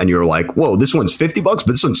NES, and you were like, "Whoa, this one's $50,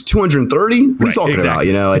 but this one's $230." What are you talking about?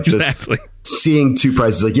 Exactly. Just seeing two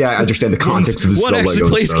prices. Like, yeah, I understand the context of this. One actually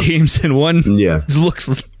plays games, and one looks.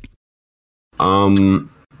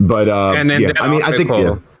 But I think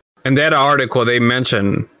in that article they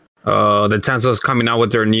mentioned that Samsung's coming out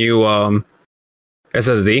with their new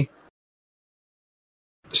SSD,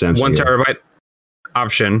 Samsung, 1 terabyte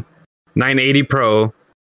option, 980 Pro,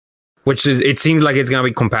 which is, it seems like it's going to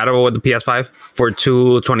be compatible with the PS5 for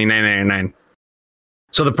 $229.99.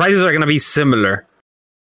 So the prices are going to be similar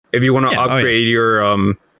if you want to upgrade your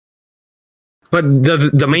but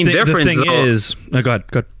the main difference is go ahead.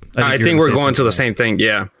 I think we're going to the same thing.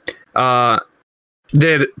 The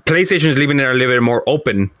PlayStation is leaving it a little bit more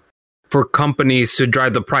open for companies to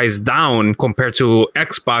drive the price down compared to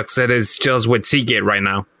Xbox that is just with Seagate right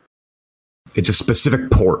now. It's a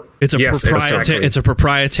specific port. It's a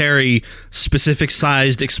proprietary, specific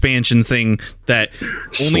sized expansion thing that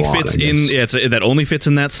only fits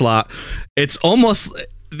in that slot. It's almost.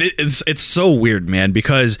 It's so weird, man,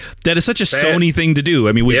 because that is such a Sony thing to do.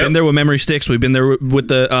 I mean, we've been there with memory sticks. We've been there with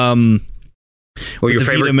the your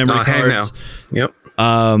favorite memory cards. Yep.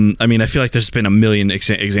 I mean, I feel like there's been a million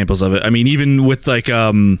examples of it. I mean, even with like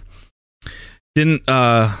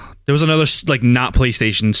there was another like not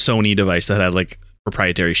PlayStation Sony device that had like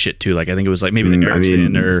proprietary shit too. Like I think it was like maybe the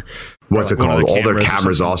Ericsson or what's it called? All their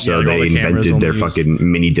cameras also. They invented their fucking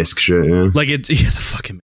mini disc shit. Yeah. Like the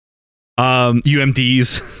fucking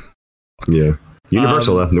UMDs. Yeah,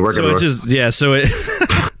 Universal though. They work everywhere.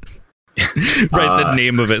 The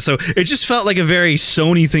name of it. So it just felt like a very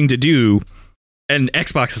Sony thing to do. And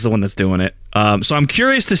Xbox is the one that's doing it. So I'm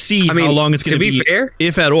curious to see how long it's going to be,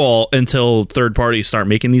 if at all, until third parties start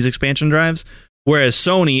making these expansion drives. Whereas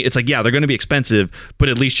Sony, it's like, yeah, they're going to be expensive, but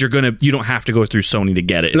at least you don't have to go through Sony to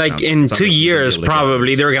get it. Like in 2 years,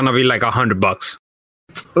 probably they're going to be like $100.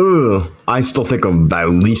 I still think of at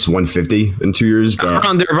least 150 in 2 years. But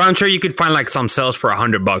I'm sure you could find like some sales for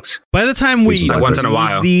 $100. By the time we once in a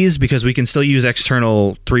while these, because we can still use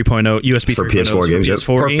external 3.0 USB for PS4 games.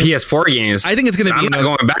 PS4 games. I think it's going to be. I'm not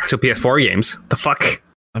going back to PS4 games. The fuck.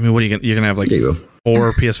 I mean, what are you're going to have like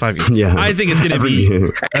 4 PS5 games? Yeah. I think it's going to be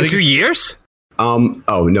 2 years.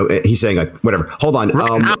 Oh no, he's saying like whatever. Hold on.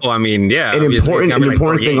 Now, I mean, yeah. An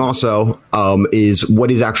important thing also is what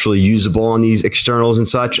is actually usable on these externals and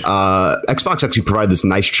such. Xbox actually provided this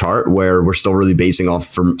nice chart where we're still really basing off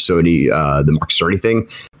from Sony, the Mark Cerny thing,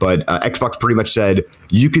 but Xbox pretty much said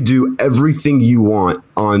you could do everything you want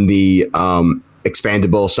on the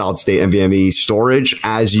expandable solid state NVMe storage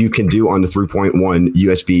as you can do on the 3.1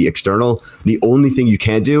 USB external. The only thing you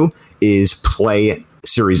can't do is play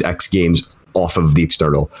Series X games off of the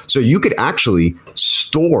external. So you could actually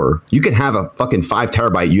store, you could have a fucking 5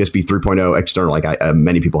 terabyte USB 3.0 external like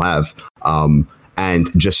many people have,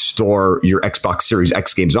 and just store your Xbox Series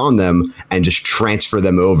X games on them and just transfer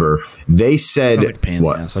them over. They said,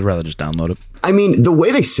 what? I'd rather just download it. I mean, the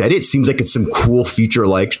way they said it seems like it's some cool feature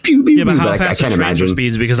like pew, pew, but how I fast can't imagine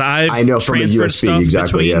speeds, because I know from a USB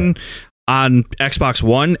exactly on Xbox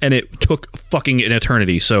One, and it took fucking an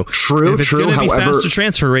eternity. So true. It's going to be faster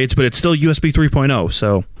transfer rates, but it's still USB 3.0.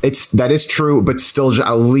 So that is true, but still,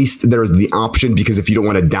 at least there's the option, because if you don't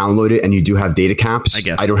want to download it and you do have data caps, I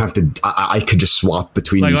guess I don't have to. I could just swap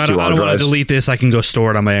between these two hard drives. I don't want to delete this. I can go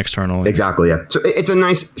store it on my external. Exactly. Yeah. So it's a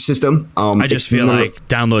nice system. I just feel like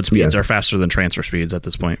download speeds are faster than transfer speeds at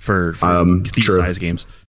this point for these size games.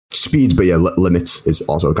 Speeds, but limits is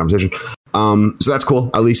also a conversation. So that's cool,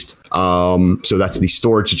 at least. So that's the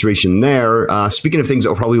storage situation there. Speaking of things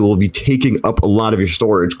that will be taking up a lot of your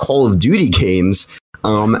storage, Call of Duty games.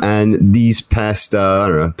 And these past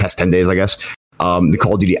 10 days, I guess, the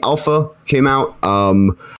Call of Duty Alpha came out.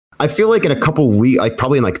 I feel like in a couple weeks, like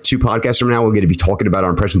probably in like 2 podcasts from now, we're going to be talking about our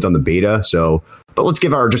impressions on the beta. So, but let's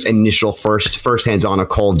give our just initial first hands on a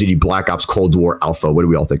Call of Duty Black Ops Cold War Alpha. What are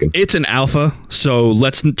we all thinking? It's an alpha, so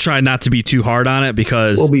let's try not to be too hard on it,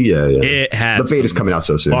 because it has the beta's coming out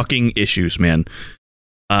so soon. Fucking issues, man.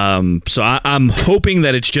 So I'm hoping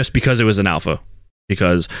that it's just because it was an alpha,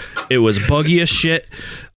 because it was buggy as shit.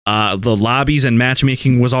 The lobbies and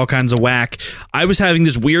matchmaking was all kinds of whack. I was having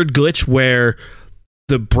this weird glitch where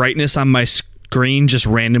the brightness on my screen just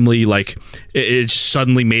randomly, like it just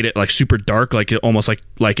suddenly made it like super dark, like it almost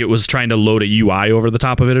like it was trying to load a UI over the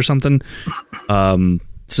top of it or something.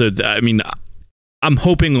 So I mean, I'm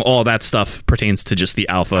hoping all that stuff pertains to just the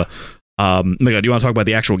alpha. My God, do you want to talk about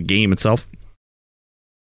the actual game itself?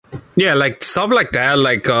 Yeah, like stuff like that,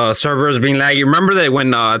 like servers being laggy. Remember that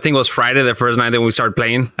when I think it was Friday, the first night that we started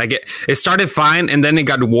playing, like it started fine, and then it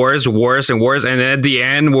got worse, and then at the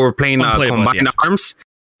end we were playing Combined Arms.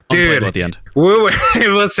 Dude, at the end.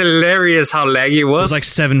 It was hilarious how laggy it was. It was like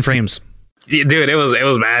 7 frames. Yeah, dude, it was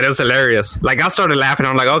bad. It was hilarious. Like I started laughing.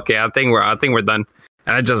 I'm like, okay, I think we're done,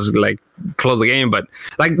 and I just like closed the game. But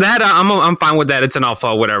like that, I'm fine with that. It's an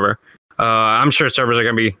alpha, whatever. I'm sure servers are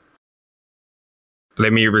gonna be.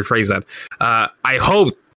 Let me rephrase that. I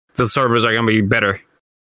hope the servers are gonna be better,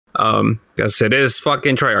 because it is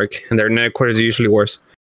fucking Treyarch, and their netcode is usually worse.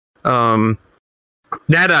 That's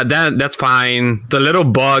fine. The little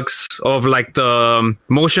bugs of like the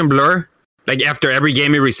motion blur, like after every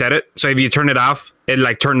game you reset it. So if you turn it off, it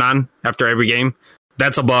like turned on after every game.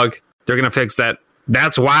 That's a bug. They're gonna fix that.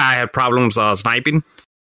 That's why I had problems sniping,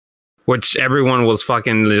 which everyone was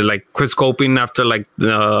fucking like quit scoping after like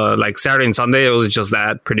Saturday and Sunday. It was just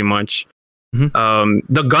that pretty much. Mm-hmm.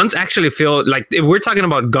 The guns actually feel like, if we're talking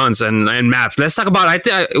about guns and maps, let's talk about. I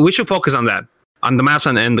think we should focus on that, on the maps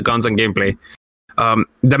and the guns and gameplay.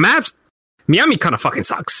 The maps, Miami kind of fucking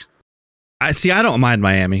sucks. I don't mind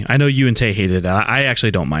Miami. I know you and Tay hated it. I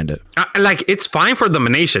actually don't mind it. Like it's fine for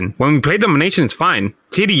Domination. When we play Domination, it's fine.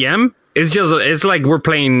 TDM it's like we're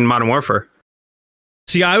playing Modern Warfare.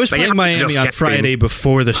 See, I was playing Miami on Friday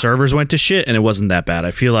before the servers went to shit, and it wasn't that bad.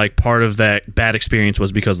 I feel like part of that bad experience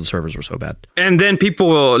was because the servers were so bad. And then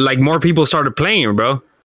more people started playing, bro.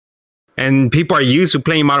 And people are used to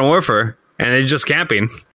playing Modern Warfare, and it's just camping.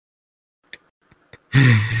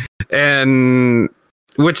 And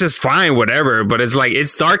which is fine, whatever, but it's like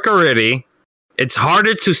it's dark already. It's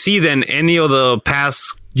harder to see than any of the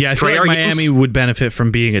past. Yeah, I feel like Miami would benefit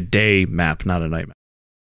from being a day map, not a night map.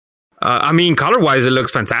 I mean, color-wise, it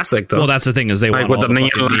looks fantastic, though. Well, that's the thing, is they like want with the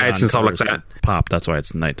neon lights and stuff like that. Pop. That's why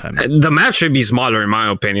it's nighttime. The map should be smaller, in my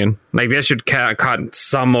opinion. Like they should cut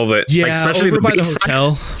some of it. Yeah, like, especially over by the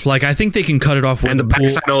hotel. Like I think they can cut it off where the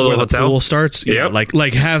pool starts. Yeah,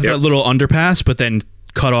 like have that little underpass, but then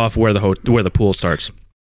cut off where the pool starts.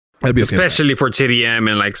 That'd be okay. Especially for TDM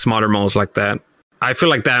and like smaller modes like that. I feel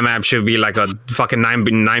like that map should be like a fucking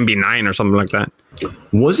 9v9 or something like that.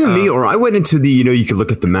 Was it me, or I went into the, you could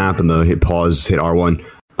look at the map and hit pause, hit R1.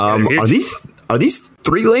 Are these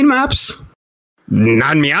 3-lane maps?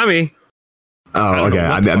 Not in Miami. Oh, okay.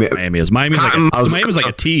 Miami is. Miami's like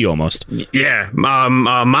a T almost. Yeah.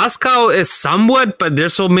 Moscow is somewhat, but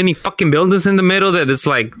there's so many fucking buildings in the middle that it's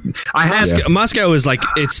like Moscow is like,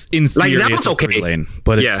 it's in theory like, it's okay. 3-lane,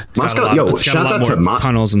 but it's Moscow. Shout out to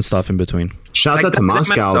tunnels and stuff in between. Shout out to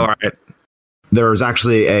Moscow. There's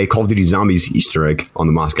actually a Call of Duty Zombies Easter egg on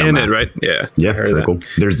the Moscow map. It, right? Yeah. Yeah, very cool.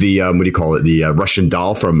 There's the what do you call it? The Russian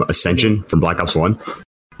doll from Ascension from Black Ops 1.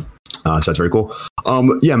 So that's very cool.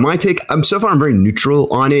 My take. I'm very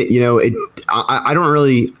neutral on it.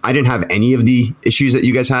 I didn't have any of the issues that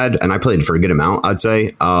you guys had, and I played for a good amount. I'd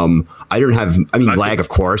say. I didn't have. Lag, of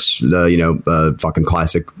course. The fucking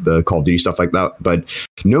classic Call of Duty stuff like that, but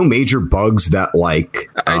no major bugs that like.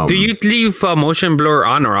 Do you leave motion blur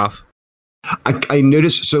on or off? I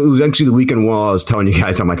noticed. So it was actually the weekend while I was telling you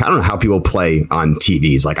guys, I'm like, I don't know how people play on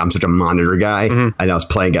TVs. Like, I'm such a monitor guy, and I was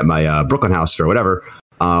playing at my Brooklyn house or whatever.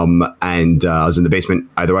 And I was in the basement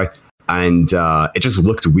either way. And it just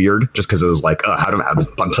looked weird just because it was like,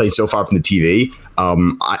 I'm playing so far from the TV.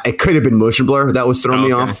 It could have been motion blur that was throwing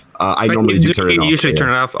me off. I normally do turn it off. You usually turn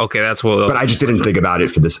it off? Okay, that's what. But I just didn't think about it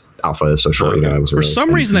for this alpha. It's so short. For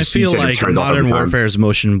some reason, I feel like Modern Warfare's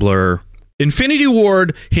motion blur. Infinity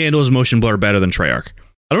Ward handles motion blur better than Treyarch.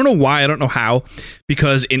 I don't know why. I don't know how.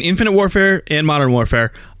 Because in Infinite Warfare and Modern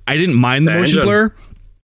Warfare, I didn't mind the motion blur.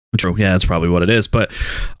 True. Yeah, that's probably what it is. But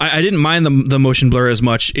I didn't mind the motion blur as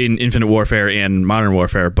much in Infinite Warfare and Modern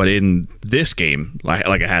Warfare, but in this game,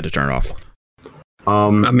 I had to turn it off. So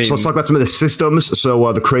let's talk about some of the systems.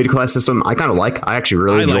 So the creative class system, I kind of like. I actually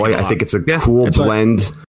really enjoy. I think it's a cool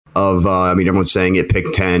blend of. Everyone's saying it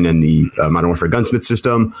pick 10 and the Modern Warfare gunsmith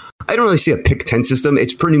system. I don't really see a pick 10 system.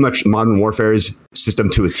 It's pretty much Modern Warfare's system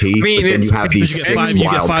to a T. But then you have these 6 wild you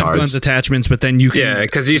get 5 cards. guns attachments, but then you can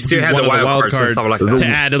because you still have the wild cards and stuff like that. To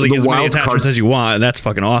add as many attachments as you want. That's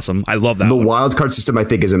fucking awesome. I love that. The wild card system I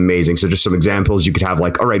think is amazing. So just some examples, you could have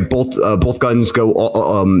like, all right, both guns go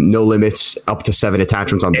no limits up to 7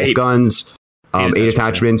 attachments on both guns. 8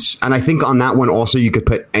 attachments. And I think on that one also you could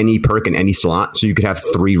put any perk in any slot. So you could have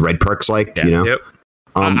 3 red perks Yep.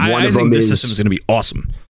 I think this system is going to be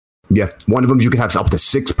awesome. Yeah, one of them you could have up to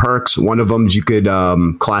 6 perks. One of them you could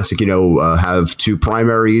classic, have 2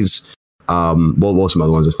 primaries. Some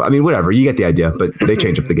other ones. Whatever. You get the idea. But they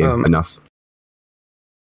change up the game enough.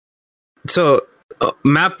 So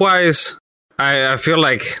map wise, I feel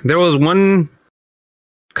like there was one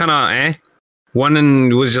kind of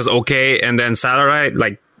one was just okay, and then Satellite,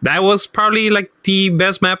 like that was probably like the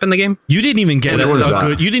best map in the game. You didn't even get a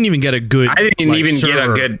good. You didn't even get a good. I didn't even get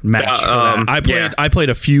a good match. I played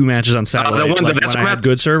a few matches on Satellite when I had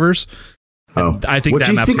good servers. I think. What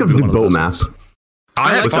do you think of the boat map?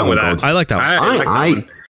 I had fun with that. I like that one.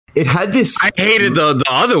 It had this. I hated the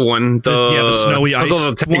other one. The snowy ice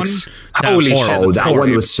one. Holy shit! That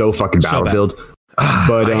one was so fucking Battlefield.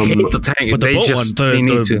 But I hate the tank. But the boat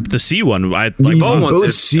one, the C one,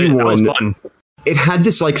 the C one. It had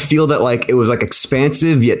this like feel that like it was like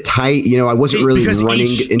expansive yet tight. I wasn't really running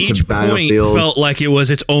into Battlefield. Point felt like it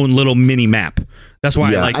was its own little mini map. That's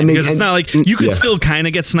why I like it, because it's not like you could still kind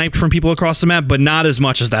of get sniped from people across the map, but not as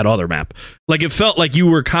much as that other map. Like it felt like you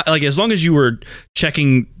were like, as long as you were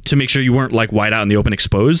checking to make sure you weren't like wide out in the open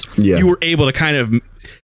exposed, you were able to kind of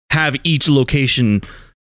have each location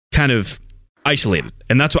kind of isolated,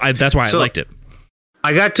 and that's why I liked it.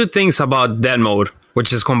 I got 2 things about that mode,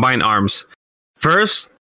 which is combined arms. First,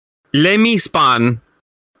 let me spawn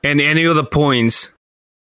in any of the points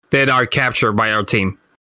that are captured by our team.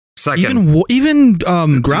 Second, even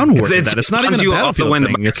Ground War did that. It's not even a Battlefield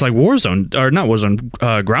thing. It's like Warzone, or not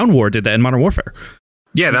Warzone. Ground War did that in Modern Warfare.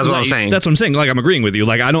 Yeah, that's what I'm saying. That's what I'm saying. Like, I'm agreeing with you.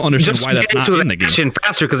 Like, I don't understand why that's not in the game.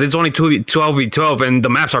 Faster because it's only 12v12 and the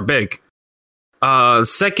maps are big.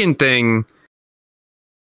 Second thing,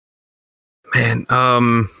 man,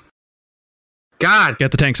 God,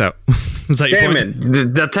 get the tanks out. Is that damn it,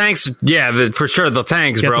 the tanks, for sure, the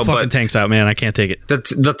tanks, get bro. The fucking tanks out, man. I can't take it.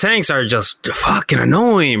 The tanks are just fucking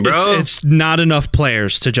annoying, bro. It's not enough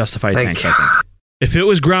players to justify tanks. I think if it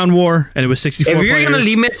was Ground War and it was 64 players, if you're gonna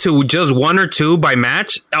limit to just 1 or 2 by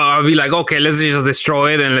match, I'll be like, okay, let's just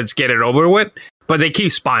destroy it and let's get it over with. But they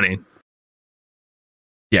keep spawning.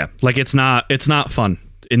 Yeah, like it's not fun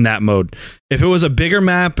in that mode. If it was a bigger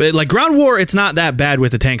map, like Ground War, it's not that bad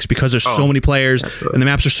with the tanks because there's so many players and the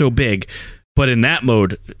maps are so big. But in that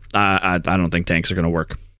mode, I don't think tanks are going to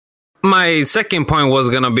work. My second point was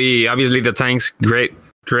going to be, obviously the tanks, great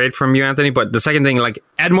from you, Anthony. But the second thing, like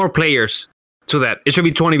add more players to that. It should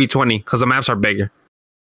be 20v20 because the maps are bigger.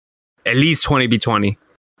 At least 20v20.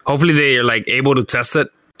 Hopefully they are like able to test it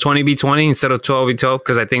 20v20 instead of 12v12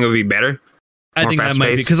 because I think it would be better. I think that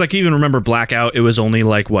might be because, like, even remember Blackout, it was only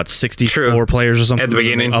like what 64 players or something at the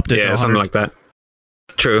beginning, up to 100. Something like that.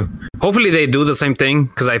 True. Hopefully they do the same thing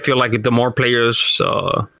because I feel like the more players,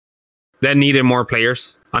 that needed more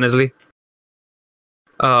players. Honestly.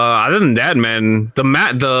 Other than that, man,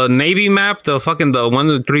 the Navy map, the 1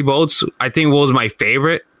 to 3 boats, I think was my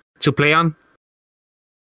favorite to play on.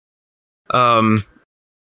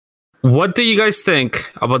 What do you guys think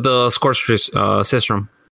about the score system?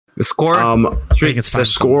 The score,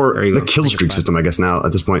 the kill streak system, I guess now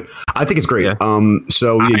at this point, I think it's great. Yeah.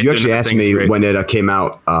 So you actually asked me when it came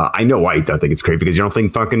out. I know why you don't think it's great because you don't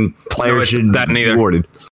think fucking players should be rewarded.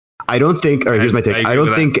 I don't think. All right, here's my take. I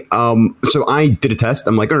don't think. So I did a test.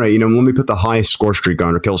 I'm like, all right, let me put the highest score streak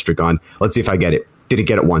on or kill streak on. Let's see if I get it. Didn't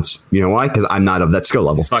get it once. You know why? Because I'm not of that skill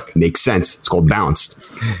level. Makes sense. It's called balanced.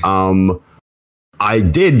 I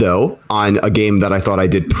did though on a game that I thought I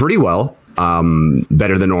did pretty well.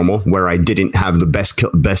 Better than normal, where I didn't have the best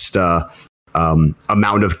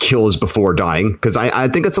amount of kills before dying, because I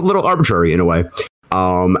think that's a little arbitrary in a way.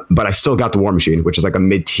 But I still got the War Machine, which is like a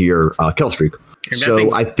mid-tier kill streak.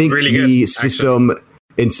 So I think really the system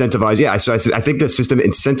incentivizes. Yeah, so I think the system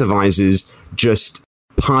incentivizes just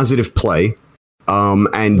positive play.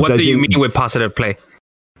 And what do you mean with positive play?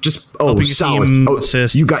 Just solid.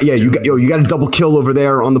 Assists, you got a double kill over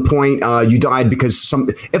there on the point. You died because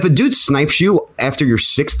if a dude snipes you after your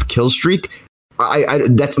 6th kill streak, I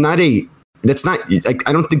don't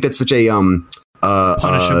think that's such a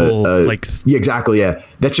punishable yeah, exactly, yeah.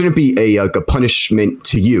 That shouldn't be a punishment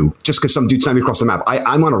to you just because some dude sniped me across the map.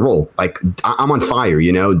 I'm on a roll, like I'm on fire.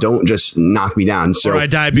 Don't just knock me down. So or I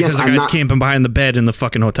died because the guy's camping behind the bed in the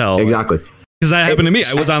fucking hotel. Exactly. Because that happened to me.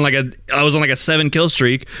 I was on like a 7 kill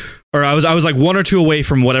streak, or I was like 1 or 2 away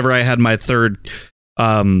from whatever I had my 3rd,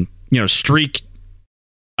 streak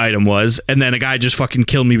item was, and then a guy just fucking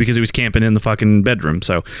killed me because he was camping in the fucking bedroom.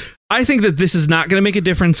 So I think that this is not going to make a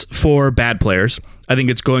difference for bad players. I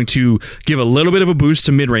think it's going to give a little bit of a boost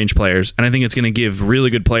to mid-range players, and I think it's going to give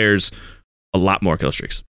really good players a lot more kill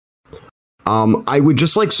streaks. I would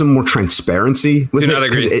just like some more transparency with it. Do not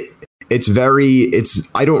agree. I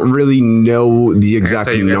don't really know the exact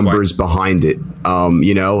numbers behind it.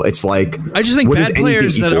 It's like, I just think bad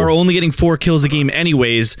players that are only getting 4 kills a game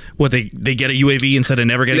anyways, they get a UAV instead of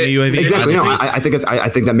never getting a UAV. Exactly. No, I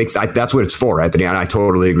think that makes that's what it's for, Anthony. And I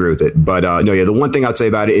totally agree with it. But the one thing I'd say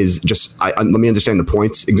about it is just let me understand the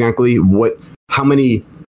points exactly. How many?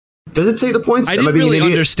 Does it say the points? I didn't really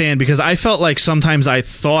understand because I felt like sometimes I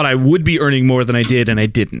thought I would be earning more than I did, and I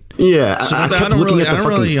didn't. Yeah, so I kept looking at the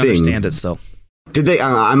fucking thing. Understand it still. Did they?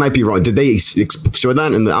 I might be wrong. Did they show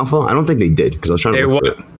that in the alpha? I don't think they did because I was trying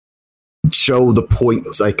to show the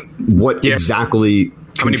points, like what exactly.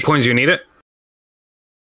 How many points you need it?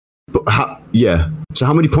 So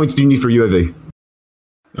how many points do you need for UAV?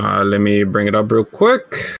 Let me bring it up real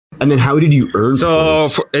quick. And then how did you earn? So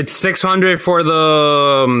it's 600 for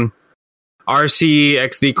the RC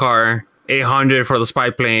XD car, 800 for the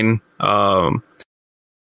spy plane,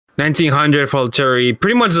 1900 for the Cherry.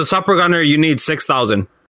 Pretty much the super gunner, you need 6,000.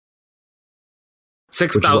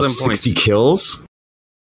 6,000 points. 60 kills?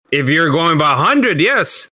 If you're going by 100,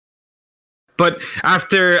 yes. But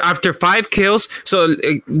after 5 kills, so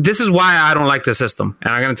this is why I don't like the system.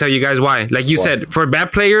 And I'm going to tell you guys why. Like you said, for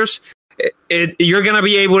bad players, you're going to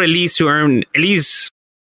be able at least to earn at least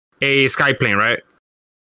a sky plane, right?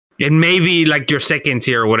 And maybe like your 2nd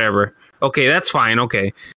tier or whatever. Okay, that's fine.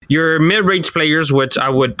 Okay. Your mid-range players, which I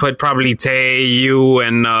would put probably Tay, you,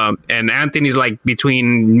 and Anthony's like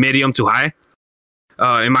between medium to high,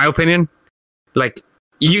 in my opinion. Like,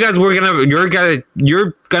 you guys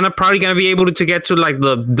you're probably gonna be able to get to like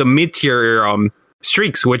the mid-tier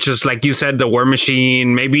streaks, which is like you said, the War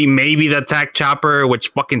Machine, maybe the attack chopper, which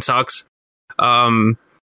fucking sucks. I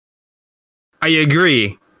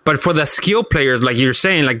agree, but for the skill players, like you're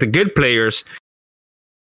saying, like the good players,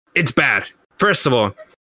 it's bad. First of all,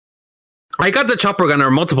 I got the chopper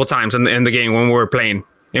gunner multiple times in the game when we were playing.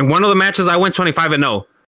 In one of the matches, I went 25-0.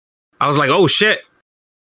 I was like, oh shit,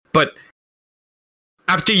 but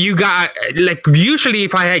after you got, like, usually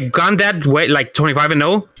if I had gone that way, like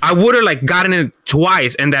 25-0, I would have like gotten it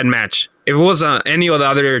twice in that match. If it was any of the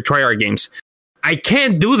other tryhard games, I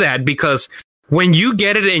can't do that because when you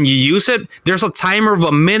get it and you use it, there's a timer of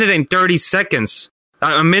 1 minute and 30 seconds.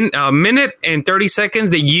 A minute and 30 seconds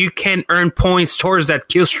that you can earn points towards that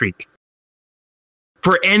kill streak.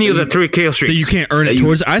 for any of the 3 kill streaks. That you can't earn it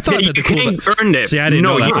towards. I thought that you can't earn it. See, I didn't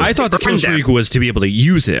know that. I thought the kill streak was to be able to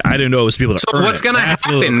use it. I didn't know it was to be able to earn it. So what's going to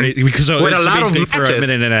happen? Because with a lot of matches, for a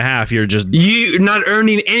minute and a half, you're not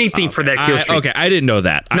earning anything for that kill streak. Okay, I didn't know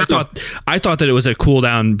that. No. I thought that it was a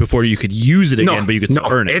cooldown before you could use it again, but you could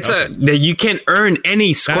still earn it. You can't earn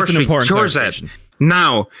any score streak towards that.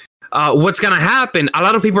 Now, what's going to happen? A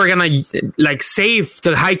lot of people are going to like save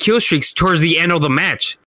the high kill streaks towards the end of the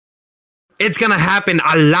match. It's gonna happen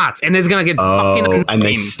a lot, and it's gonna get fucking annoying. And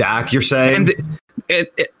they stack. You're saying? And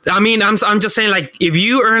I'm just saying, like, if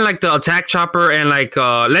you earn like the attack chopper and like,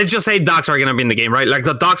 let's just say docs are gonna be in the game, right? Like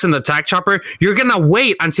the docs and the attack chopper, you're gonna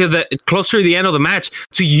wait until closer to the end of the match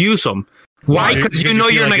to use them. Why? Because you know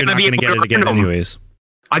you're not gonna be able to get it again, anyways.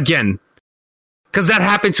 Again. Because that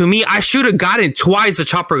happened to me. I should have gotten twice the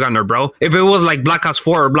chopper gunner, bro. If it was like Black Ops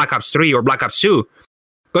 4 or Black Ops 3 or Black Ops 2.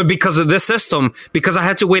 But because of this system, because I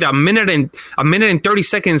had to wait a minute and 30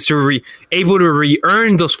 seconds to able to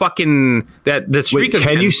re-earn those fucking the streak. Wait,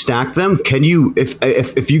 can you stack them? Can you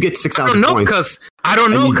if you get 6,000 points? I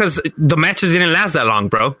don't know because the matches didn't last that long,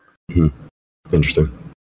 bro. Mm-hmm. Interesting.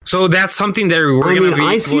 So that's something that we're going to be.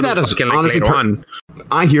 I see that as honestly.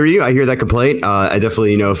 I hear you. I hear that complaint. I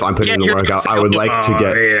definitely, if I'm putting in the workout, I would like to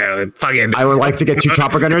get. I would like to get 2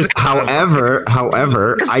 chopper gunners. However,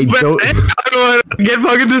 I don't want to get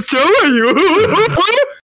fucking destroyed by you.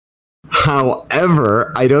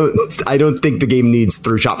 However, I don't think the game needs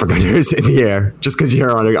 3 chopper gunners in the air just because you're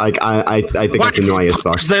on. Like I think it's annoying as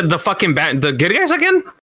fuck. The fucking the good guys again.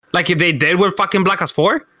 Like if they did with fucking Black Ops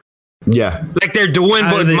 4. Yeah, like they're doing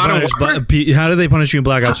what Modern Warfare. How did they punish you in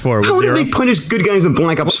Black Ops 4? How did they punish good guys in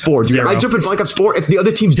Black Ops 4? Dude, I jump in Black Ops 4 if the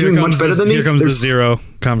other team's doing much better than me. Here comes the Zero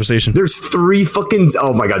conversation. There's 3 fucking.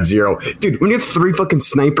 Oh my god, Zero, dude. When you have 3 fucking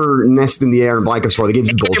sniper nests in the air in Black Ops 4, the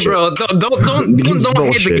game's bullshit. Bro, don't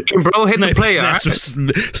hit the game, bro. Hit the player.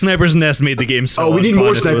 Sniper's nest made the game so. Oh, we need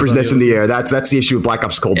more sniper's nests in the air. That's the issue with Black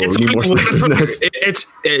Ops Cold War. We need more sniper's nests.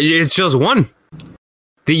 It's just one.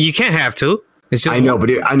 You can't have 2. I know, but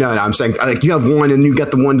I'm saying like you have one, and you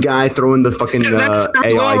got the one guy throwing the fucking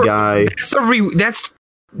AI guy.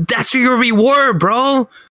 That's your reward, bro.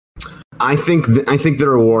 I think the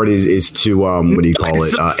reward is to what do you call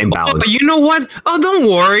it? Imbalance. You know what? Oh, don't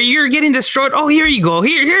worry, you're getting destroyed. Oh, here you go.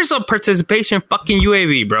 Here's a participation fucking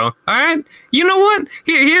UAV, bro. All right. You know what?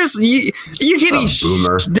 Here's you getting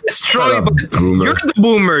destroyed. Boomer. You're the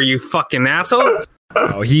boomer, you fucking assholes.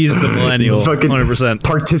 Oh, he's the millennial. 100%.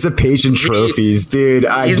 Participation trophies, dude.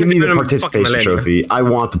 Give me the participation trophy. I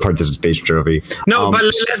want the participation trophy. No, but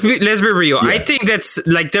let's be real. Yeah. I think that's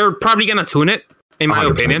like they're probably gonna tune it. In my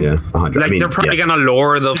opinion, yeah, like they're probably gonna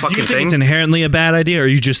lower the fucking thing. Do you think it's inherently a bad idea, or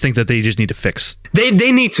you just think that they just need to fix? They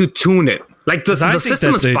need to tune it. Like the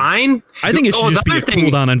system is fine. I think it should just be a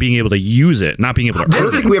cooldown on being able to use it, not being able to. I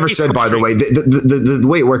don't think we ever said, by the way, the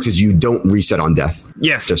way it works is you don't reset on death.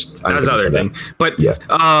 Yes, that's the other thing. But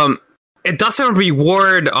it doesn't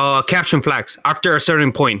reward caption flags after a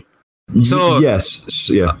certain point. So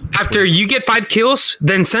after you get 5 kills,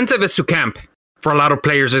 the incentive is to camp. For a lot of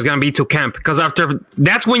players, it's gonna be to camp because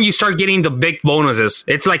that's when you start getting the big bonuses.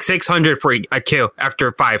 It's like 600 for a kill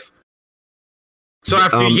after 5. So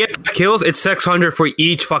after you get 5 kills, it's 600 for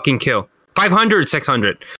each fucking kill. 500,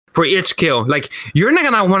 600 for each kill. Like you're not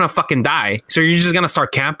gonna want to fucking die, so you're just gonna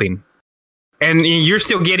start camping, and you're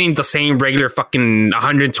still getting the same regular fucking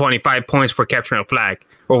 125 points for capturing a flag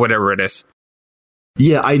or whatever it is.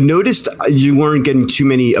 Yeah, I noticed you weren't getting too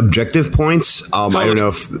many objective points. I don't know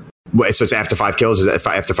if. So it's after 5 kills? Is it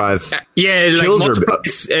after 5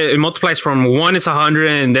 kills? It multiplies from 1 is 100,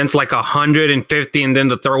 and then it's like 150, and then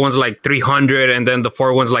the third one's like 300, and then the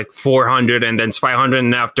fourth one's like 400, and then it's 500,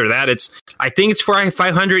 and after that, I think it's for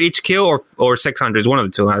 500 each kill or 600. It's one of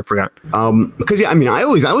the two. I forgot. Because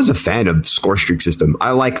I was a fan of the score streak system.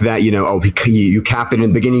 I like that. You cap it in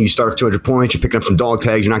the beginning. You start with 200 points. You're picking up some dog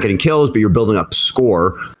tags. You're not getting kills, but you're building up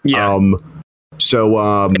score. Yeah.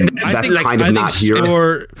 So that's kind of not here.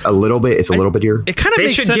 A little bit. It's a little bit here. It kind of they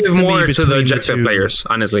makes should sense give to more me to the objective players,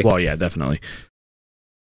 honestly. Well, yeah, definitely.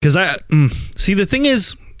 Because see, the thing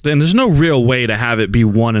is, and there's no real way to have it be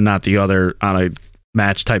one and not the other on a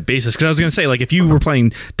match type basis. Because I was going to say, like, if you were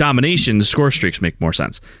playing domination, the score streaks make more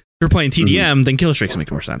sense. If you're playing TDM, then kill streaks make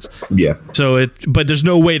more sense. Yeah. So but there's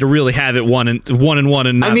no way to really have it one and not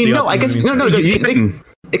the other. I guess no.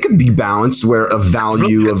 It could be balanced where a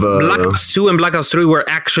value of a Black Ops 2 and Black Ops 3 were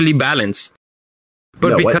actually balanced,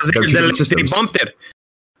 but because they bumped it,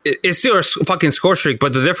 it's still a fucking score streak.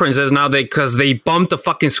 But the difference is now because they bumped the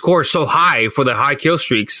fucking score so high for the high kill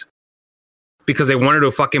streaks because they wanted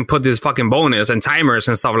to fucking put this fucking bonus and timers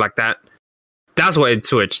and stuff like that. That's why it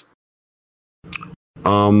switched.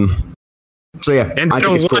 So yeah, And I they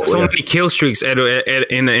think it's don't cool. want so Yeah. many kill streaks in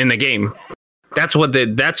the game. That's what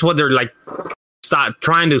they're like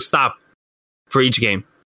trying to stop for each game.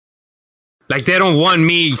 Like they don't want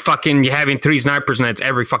me fucking having 3 snipers nets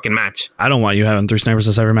every fucking match. I don't want you having 3 snipers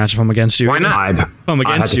nets every match if I'm against you. Why not? If I'm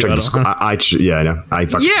against you. Yeah, I know. I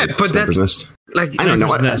fucking Yeah, but Sniper's that's Nest. like I don't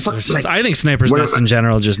know. I think snipers When nests I- in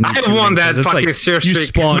general just need I too want many, that 'cause it's fucking like search you streak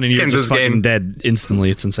spawn and you're in just this fucking game. dead instantly.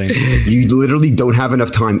 It's insane. You literally don't have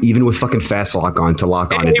enough time, even with fucking fast lock on, to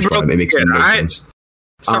lock on Hey, each bro, time. It makes no I- sense.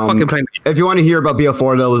 Start fucking playing. If you want to hear about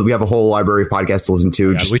BO4, though, we have a whole library of podcasts to listen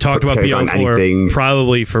to. Yeah, we talked about click on BO4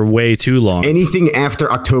 probably for way too long. anything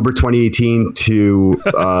after October 2018 to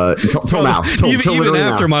till now. Till Even literally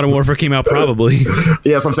after now. Modern Warfare came out, probably.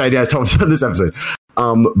 Yeah, that's what I'm saying. Yeah, till this episode.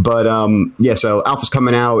 Yeah, so Alpha's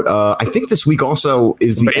coming out. I think this week also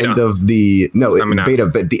is the Beta. end of the Coming out. beta,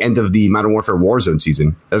 but the end of the Modern Warfare Warzone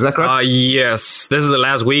season. Is that correct? Yes, this is the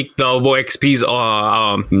last week. The XP's Yeah,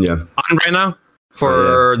 on right now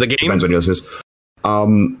for the game. depends when you listen.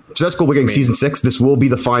 So that's cool. We're getting season 6. This will be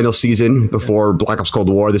the final season before Black Ops Cold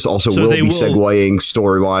War. This also So will they be will- segueing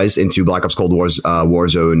story-wise into Black Ops Cold War's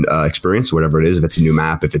Warzone experience, whatever it is. If it's a new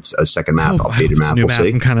map, if it's a second map, updated map, New we'll map. see.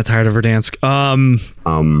 I'm kind of tired of Verdansk.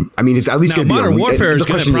 I mean, it's at least Now, going to be Modern Warfare is the going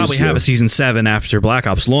to question probably you know, have a season 7 after Black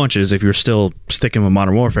Ops launches if you're still sticking with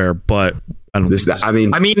Modern Warfare, but I don't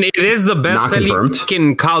think I mean, it is the best Not selling confirmed.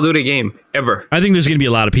 fucking Call of Duty game ever. I think there's going to be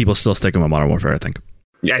a lot of people still sticking with Modern Warfare, I think.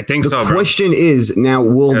 Yeah, I think the so, bro. question is now: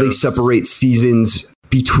 will they Yes. separate seasons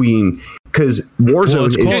between? Because Warzone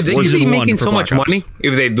it's is called They Season could be 1 making for so Black much Ops. money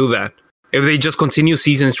if they do that. If they just continue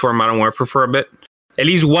seasons for Modern Warfare for a bit. At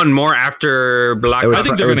least one more after Black would I Ops.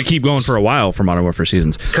 think they're going to keep going for a while for Modern Warfare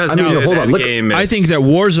seasons. Because I mean, hold on, look- I think that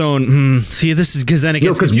Warzone. See, this is because then it no,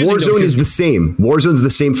 gets because confusing, though, Warzone is the same. Warzone's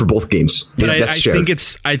the same for both games. But Yes, I that's shared.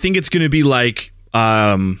 think it's going to be like.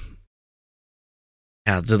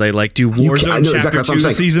 Yeah, do they like do I Warzone know Chapter exactly what I'm 2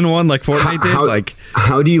 saying. season 1 like Fortnite did? Like,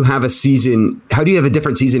 how do you have a season? How do you have a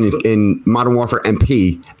different season in Modern Warfare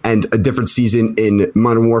MP and a different season in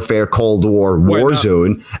Modern Warfare Cold War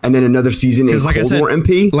Warzone, and then another season in 'Cause like I Cold said- War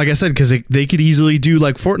MP? like I said, because they could easily do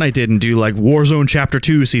like Fortnite did and do like Warzone Chapter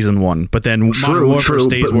 2 season 1, but then Modern Warfare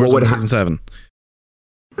stays but what would Warzone ha- season 7.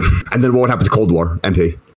 And then what would happen to Cold War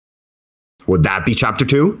MP? Would that be Chapter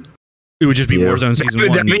 2? It would just be Yeah. Warzone season that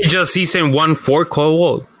 1. be just season 1 for Cold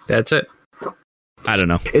War. That's it. I don't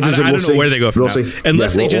know. It's I interesting. don't We'll know see. where they go from We'll now. see.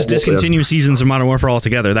 Unless Yeah, they we'll- just we'll- discontinue seasons of Modern Warfare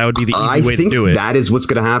altogether. That would be the easy way to do it. That is what's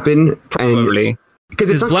going to happen. Probably.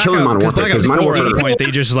 Because it's not Black killing Ops- Modern Warfare. Black Ops Because Modern 4 at a Warfare. point,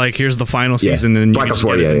 they just like, here's the final Yeah. season and Black you Ops can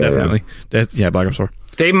 4, get it yeah. indefinitely. Yeah, Black Ops 4.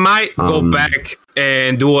 They might go Um, back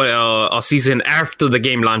and do a season after the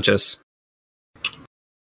game launches.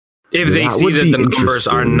 If they That see would that be the numbers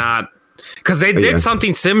are interesting. not. Because they did Yeah.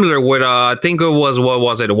 something similar with, I think it was, what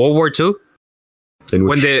was it, World War II? in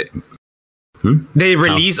When which- they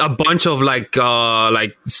released a bunch of like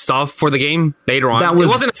stuff for the game later on. That was- it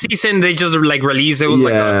wasn't a season, they just like released. It was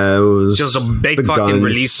like it was just a big the fucking guns.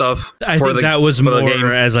 release stuff. I think that was for the more game.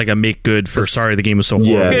 as like a make good for Just- sorry the game was so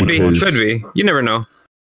Yeah, horrible. Could be, because- could be. You never know.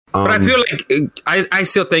 But I feel like I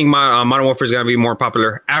still think Modern Warfare is going to be more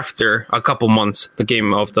popular after a couple months. The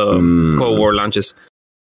game of the Cold War launches.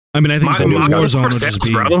 I mean, I think Modern Warzone Warfare would sells, just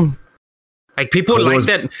be. bro. Like people Cold like War's-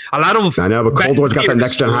 that. A lot of I know, but Cold War's got that players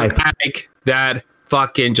next gen hype. like that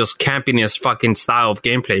fucking just campiness fucking style of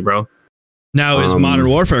gameplay, bro. Now, is Modern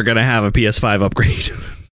Warfare going to have a PS5 upgrade?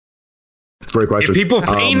 Great question. If people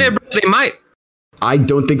playing it, bro, they might. I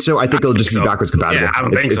don't think so. I think it'll just be so. backwards compatible. Yeah, I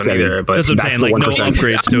don't think so either. But That's what I'm saying. the Like, no 1%.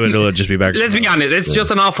 upgrades to it. It'll just be back. let's be honest, it's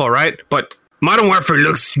just an alpha, right? But Modern Warfare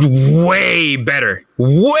looks way better,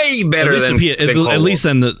 way better than at Cold least War.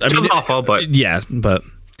 than the. I mean, Just alpha, but yeah, but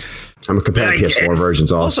I'm comparing Like, PS4 it's-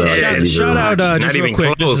 versions also. Also, I yeah, think these shout are- out not just real even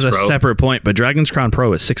quick. close, This is a bro. separate point, but Dragon's Crown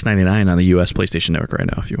Pro is $6.99 on the US PlayStation Network right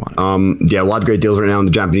now. If you want it. Yeah, a lot of great deals right now on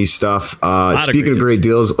the Japanese stuff. of Speaking of great great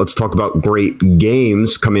deals, let's talk about great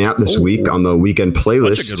games coming out this week on the weekend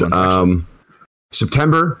playlist. good ones, actually.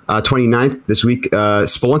 September 29th this week,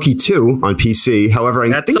 Spelunky 2 on PC. However, I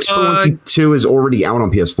That's, think Spelunky 2 is already out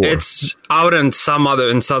on PS4. it's out in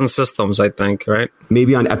some systems, I think, right?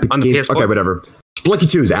 Maybe on Epic on the Games. PS4? Okay, whatever.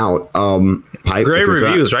 Spelunky 2 is out. Hype, Great if it's out.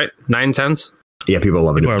 reviews, right? 9 10s. Yeah, people are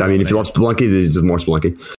loving it. People are I mean, if you love Spelunky, this is more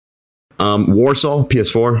Spelunky. Warsaw,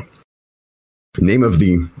 PS4. The name of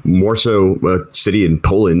the Warsaw city in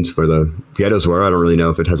Poland where the ghettos were. I don't really know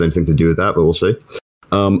if it has anything to do with that, but we'll see.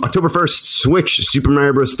 October 1st, Switch, Super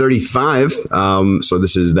Mario Bros. 35. So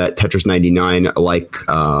this is that Tetris 99 like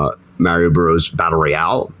Mario Bros. Battle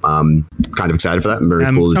Royale. Kind of excited for that. Very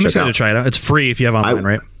cool to I'm check excited out. to try it out. It's free if you have online,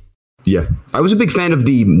 right? Yeah, I was a big fan of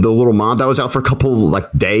the little mod that was out for a couple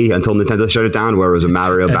day until Nintendo shut it down, where it was a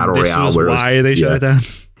Mario Battle Royale. Was why they shut it down.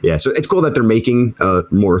 Yeah, so it's cool that they're making a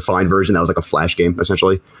more refined version that was like a Flash game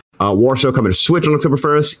essentially. Warshow coming to Switch on October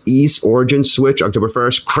 1st. Ys Origin Switch October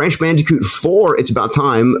 1st. Crash Bandicoot 4, It's About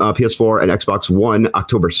Time, PS4 and Xbox One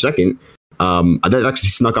October 2nd. That actually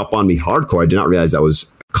snuck up on me hardcore. I did not realize that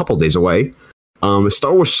was a couple days away.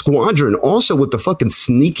 Star Wars Squadron also with the fucking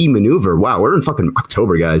sneaky maneuver. Wow, we're in fucking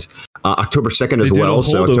October, guys. October 2nd as well.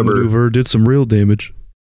 So October maneuver did some real damage.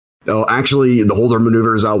 Oh, actually, the holder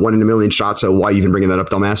maneuver is 1 in a million shots. So why even bringing that up,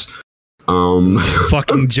 dumbass?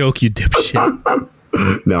 Fucking joke, you dipshit.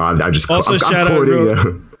 No, I'm just also shout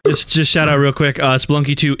out. Just shout out real quick.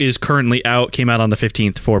 Spelunky 2 is currently out. Came out on the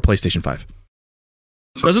 15th for PlayStation 5.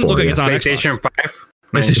 Doesn't look like it's on PlayStation Xbox. 5.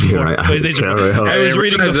 PlayStation 4. PlayStation 4. I was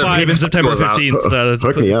reading the 5 in September 15th.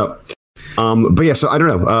 Hook me up. But yeah, so I don't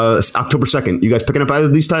know. October 2nd. You guys picking up either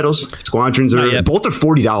of these titles? Squadrons are both are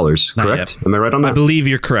 $40, correct? Am I right on that? I believe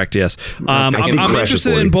you're correct, yes. I'm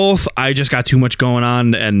interested in both. I just got too much going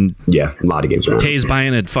on, and yeah, a lot of games. Tay's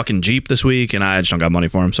buying a fucking Jeep this week, and I just don't got money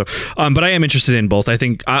for him. So, but I am interested in both. I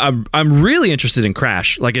think I'm really interested in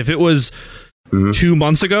Crash. Like if it was 2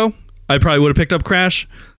 months ago, I probably would have picked up Crash.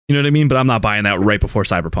 You know what I mean? But I'm not buying that right before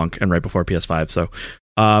Cyberpunk and right before PS5. So,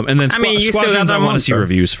 and then Squadrons, I want to see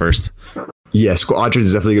reviews first. Yeah, Squadrons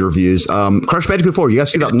is definitely good reviews. Crash Bandicoot 4, you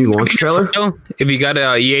guys see that new launch trailer? If you got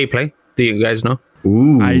a EA Play, do you guys know?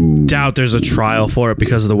 Ooh. I doubt there's a trial for it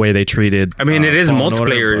because of the way they treated. I mean, it is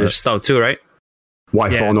multiplayer stuff too, right? Why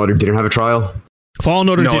Fallen Order didn't have a trial? Fallen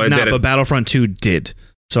Order did not, but Battlefront 2 did.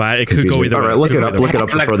 So it could go either way. All right, look it up. Look it up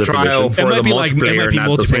for further information. It might be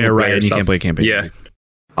multiplayer, right? And you can't play a campaign. Yeah.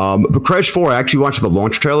 But Crash 4, I actually watched the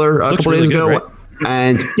launch trailer a couple days ago. Right?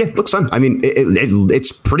 And yeah, it looks fun. I mean,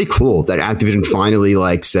 it's pretty cool that Activision finally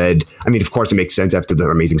said. I mean, of course, it makes sense after the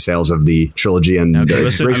amazing sales of the trilogy and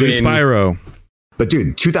Spyro. But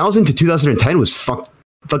dude, 2000 to 2010 was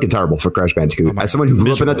fucking terrible for Crash Bandicoot. As someone who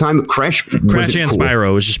grew up in that time, Crash and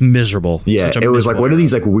Spyro was just miserable. Yeah, it was what are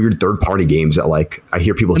these weird third-party games that I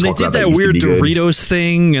hear people talk about? And they did that weird Doritos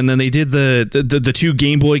thing, and then they did the two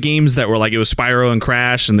Game Boy games that were it was Spyro and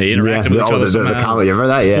Crash, and they interacted with each other. The comedy, remember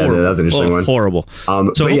that? Yeah, that was an interesting one. Horrible. So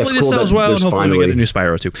hopefully this sells well, and hopefully we get a new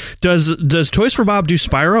Spyro too. Does Toys for Bob do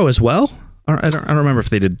Spyro as well? I don't remember if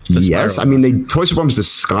they did. Yes, I mean Toys for Bob's the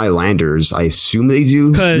Skylanders. I assume they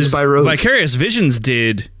do Spyro. Vicarious Visions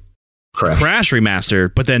did Crash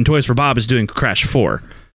Remastered, but then Toys for Bob is doing Crash 4.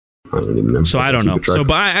 I don't even know. So I don't know. So,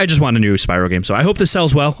 but I just want a new Spyro game. So I hope this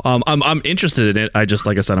sells well. I'm interested in it. I just,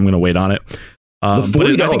 like I said, I'm going to wait on it. The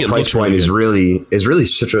 $40 price point is really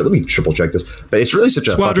such a. Let me triple check this, but it's really such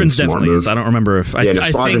a Squadrons fucking smart definitely move. is. I don't remember if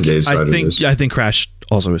I think Crash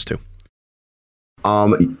also is too.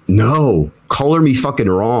 No, color me fucking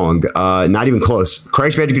wrong. Not even close.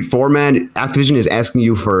 Crash Bandicoot 4, man. Activision is asking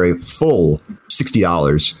you for a full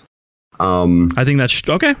 $60. I think that's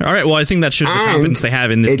okay. All right. Well, I think that shows the confidence they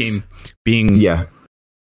have in this game being. Yeah.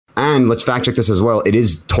 And let's fact check this as well. It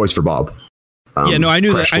is Toys for Bob. I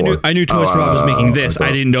knew Crash that. I knew Toys for Bob was making this.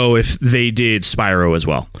 I didn't know if they did Spyro as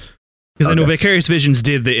well, because I know Vicarious Visions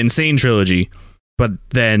did the Insane trilogy. But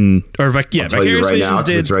then, Vicarious Visions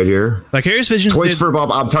did. It's right here. Vicarious Visions Toys for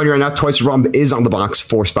Bob. I'm telling you right now, Toys for Bob is on the box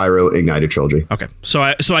for Spyro Ignited Trilogy. Okay, so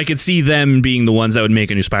I could see them being the ones that would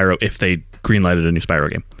make a new Spyro if they greenlighted a new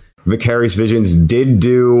Spyro game. Vicarious Visions did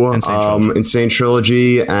do Insane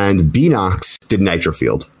Trilogy, and Beanox did Nitro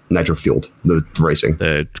Fueled, the racing.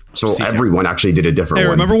 So everyone actually did a different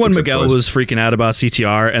one. Remember when Miguel was freaking out about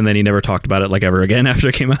CTR, and then he never talked about it ever again after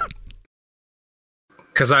it came out?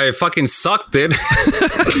 Because I fucking sucked it.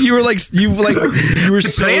 you were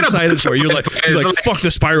so excited for it. You're like, fuck the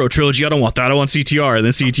Spyro trilogy. I don't want that. I want CTR. And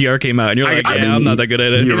then CTR came out, and you're like, I'm not that good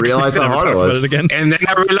at it. You realize how hard it was. And then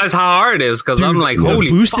I realized how hard it is, because I'm like, holy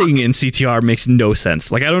fuck. Boosting in CTR makes no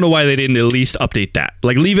sense. I don't know why they didn't at least update that.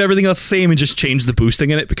 Leave everything else the same and just change the boosting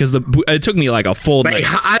in it, because it took me a full night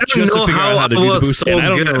just to figure out how to do the boosting. And I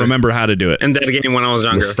don't even remember how to do it. In that game when I was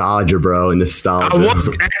younger. Nostalgia, bro. Nostalgia. I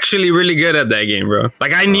was actually really good at that game, bro.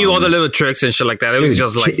 I knew all the little tricks and shit like that. It was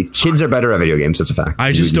just kids are better at video games. That's a fact.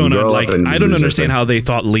 I just don't I don't understand how they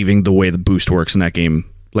thought leaving the way the boost works in that game.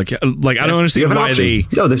 I don't understand why they.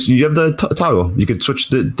 No, you have the toggle. You could switch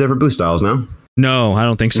the different boost styles now. No, I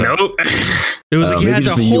don't think so. Nope. It was you had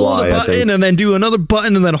to hold a button and then do another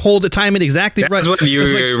button and then hold it, time it exactly right. That's what you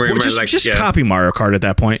remember. Just copy Mario Kart at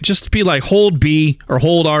that point. Just be hold B or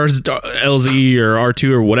hold LZ or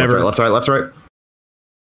R2 or whatever. Left, right.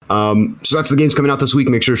 So that's the games coming out this week.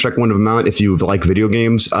 Make sure to check one of them out if you like video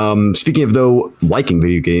games. Speaking of though liking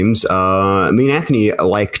video games, me and Anthony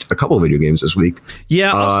liked a couple of video games this week.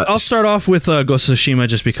 Yeah, I'll start off with Ghost of Tsushima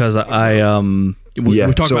just because we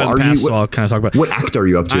talked about it in the past, so I'll kind of talk about. What act are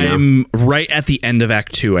you up to now? I'm right at the end of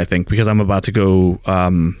Act 2, I think, because I'm about to go.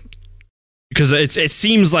 Because it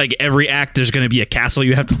seems like every act there's going to be a castle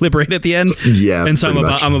you have to liberate at the end. Yeah, and so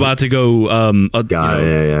I'm about to go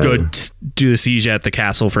go do the siege at the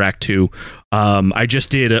castle for Act 2. I just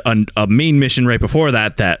did a main mission right before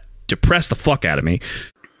that depressed the fuck out of me.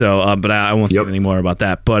 So, but I won't say anything more about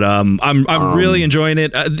that. But I'm really enjoying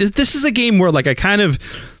it. This is a game where like I kind of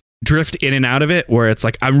drift in and out of it, where it's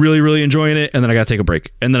like I'm really, really enjoying it, and then I gotta take a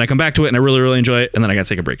break, and then I come back to it, and I really, really enjoy it, and then I gotta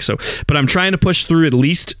take a break. So, but I'm trying to push through at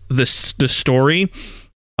least the story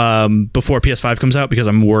before PS5 comes out, because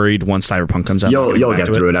I'm worried once Cyberpunk comes out. You'll get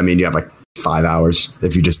through it. I mean, you have like 5 hours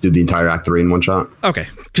if you just do the entire Act 3 in one shot. Okay,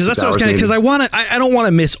 because that's what I was kind of, because I don't want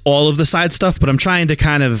to miss all of the side stuff, but I'm trying to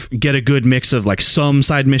kind of get a good mix of like some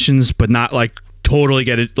side missions, but not like totally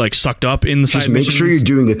get it like sucked up in the side missions. Just make sure you're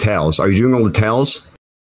doing the tails. Are you doing all the tails?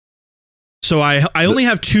 So I only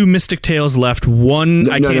have 2 Mystic Tails left. One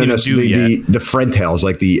I can't even do yet. The Fred Tails,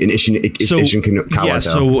 like the Ishin Kawa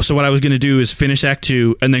tail. So what I was going to do is finish Act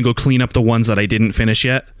 2 and then go clean up the ones that I didn't finish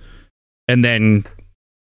yet, and then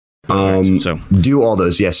do all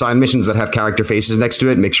those. Side missions that have character faces next to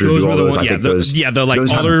it. Make sure to do all those. I think the like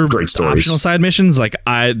other great stories. Optional side missions. Like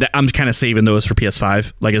I'm kind of saving those for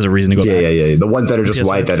PS5, like as a reason to go. Yeah. The ones that are just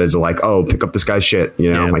white, that is like, oh, pick up this guy's shit.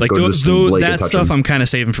 You know, like go that stuff. I'm kind of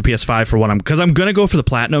saving for PS5 for what because I'm gonna go for the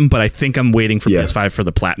platinum, but I think I'm waiting for PS5 for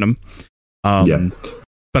the platinum. But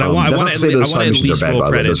I want at least roll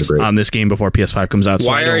credits on this game before PS5 comes out.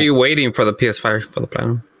 Why are you waiting for the PS5 for the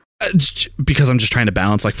platinum? Because I'm just trying to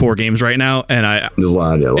balance like 4 games right now, and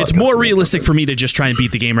it's more realistic for me to just try and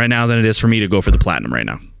beat the game right now than it is for me to go for the platinum right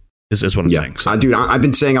now. Is what I'm saying. So. Dude, I've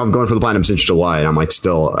been saying I'm going for the platinum since July, and I'm like,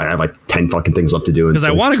 I have like 10 fucking things left to do. Because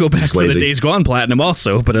I want to go back for the Days Gone platinum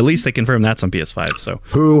also, but at least they confirmed that's on PS5. So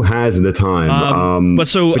who has the time? But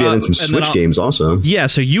then some Switch games also. Yeah,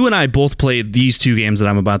 so you and I both played these 2 games that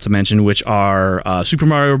I'm about to mention, which are Super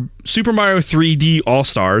Mario 3D All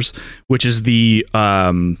Stars, which is the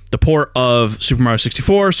port of Super Mario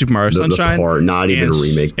 64, Super Mario Sunshine, the port, not even a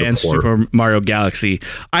remake, and Super Mario Galaxy.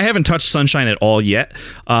 I haven't touched Sunshine at all yet.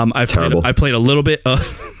 I played a little bit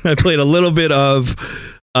of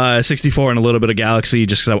 64 and a little bit of Galaxy,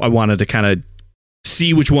 just because I wanted to kind of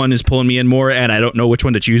see which one is pulling me in more, and I don't know which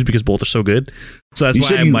one to choose because both are so good. So that's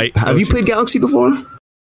why I might. Have you played Galaxy before?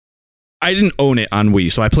 I didn't own it on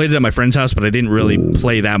Wii, so I played it at my friend's house, but I didn't really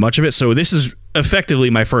play that much of it. So this is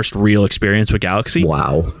effectively my first real experience with Galaxy.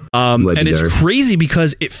 Wow. And it's crazy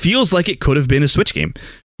because it feels like it could have been a Switch game.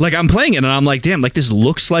 Like I'm playing it and I'm like, damn, like this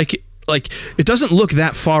looks like it doesn't look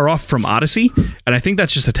that far off from Odyssey. And I think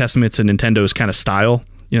that's just a testament to Nintendo's kind of style,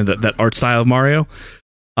 you know, that art style of Mario.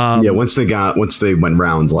 Once they went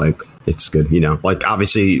round, like it's good, you know, like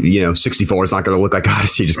obviously, you know, 64 is not going to look like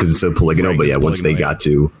Odyssey just because it's so polygonal, but once they got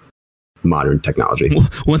to modern technology,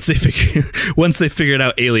 once they figured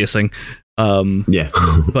out aliasing,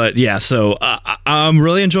 but so I'm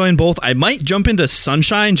really enjoying both. I might jump into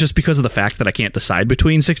Sunshine just because of the fact that I can't decide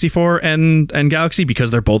between 64 and Galaxy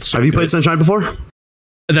because they're both so Have you good. played Sunshine before?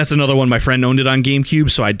 That's another one. My friend owned it on GameCube,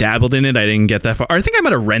 so I dabbled in it. I didn't get that far. I think I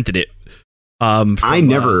might have rented it. I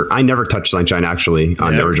never touched Sunshine actually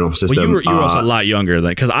on the original system. Well, you were also a lot younger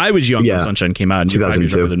than, because I was young when Sunshine came out, and 2002. 5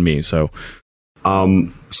 years older than me. So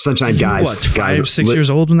Sunshine guys, 6 years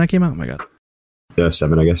old when that came out? Oh my god.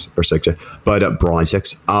 7, I guess, or 6, but probably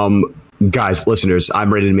 6. Guys, listeners,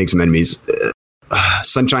 I'm ready to make some enemies.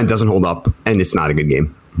 Sunshine doesn't hold up, and it's not a good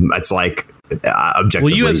game. It's like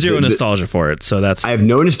objectively. Well, you have zero nostalgia for it, so that's. I have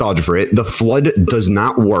no nostalgia for it. The flood does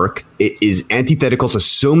not work. It is antithetical to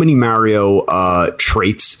so many Mario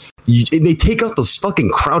traits. They take out this fucking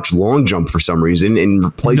crouch long jump for some reason and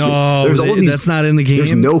replace it. That's not in the game.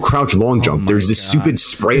 There's no crouch long jump. There's this stupid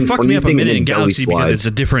spray in front of you thing and then belly slide. Because it's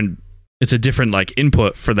a different like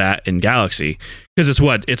input for that in Galaxy, because it's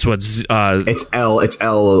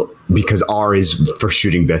L because R is for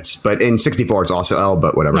shooting bits, but in 64 it's also L,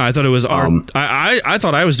 but whatever. No, I thought it was R. I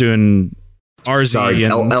thought I was doing RZ. Sorry,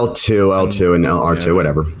 and L2 and LR2,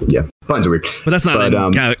 whatever. Yeah, buttons are weird, but that's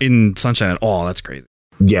not in Sunshine at all. That's crazy.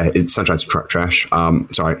 Yeah, Sunshine's trash.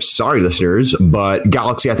 Sorry, listeners, but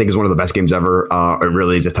Galaxy I think is one of the best games ever. It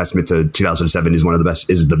really is a testament to 2007 is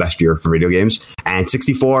the best year for video games. And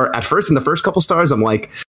 64, at first in the first couple stars, I'm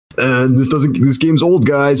like, this game's old,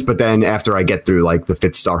 guys. But then after I get through like the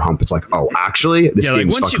 5th star hump, it's like, oh, actually, this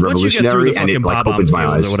game's fucking revolutionary, and it like opens my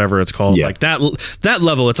eyes or whatever it's called. Like that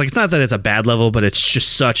level, it's like, it's not that it's a bad level, but it's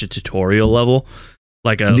just such a tutorial level.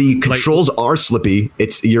 The controls are slippy.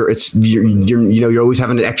 You're always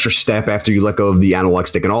having an extra step after you let go of the analog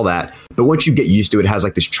stick and all that. But once you get used to it, it has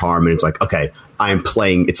like this charm, and it's like, okay, I am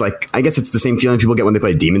playing. It's like, I guess it's the same feeling people get when they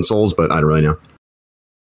play Demon Souls, but I don't really know.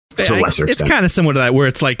 To a lesser extent. It's kind of similar to that, where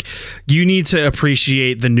it's like you need to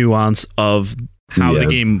appreciate the nuance of how the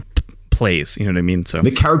game plays. You know what I mean? So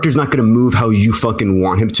the character's not going to move how you fucking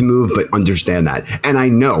want him to move, but understand that. And I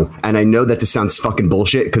know that this sounds fucking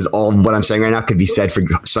bullshit, because all what I'm saying right now could be said for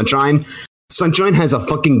Sunshine. Sunshine has a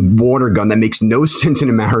fucking water gun that makes no sense in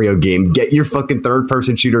a Mario game. Get your fucking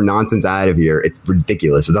third-person shooter nonsense out of here. It's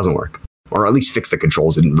ridiculous. It doesn't work. Or at least fix the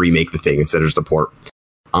controls and remake the thing instead of just a port.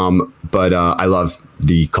 But I love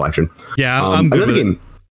the collection. Yeah, I'm good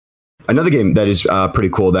Another game that is pretty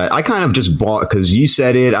cool that I kind of just bought because you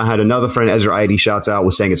said it. I had another friend, Ezra ID, shouts out,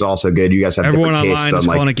 was saying it's also good. You guys have everyone different online tastes. Is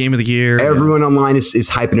calling it Game of the Year. Everyone online is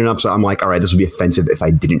hyping it up. So I'm like, all right, this would be offensive if I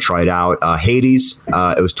didn't try it out. Hades,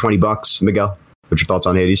 it was $20. Miguel, what's your thoughts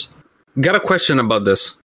on Hades? Got a question about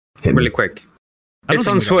this really quick. It's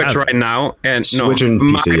on Switch right now. And Switch and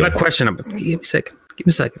PC, I got a question about Give me a second.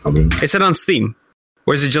 Is it on Steam?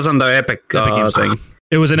 Or is it just on the Epic thing?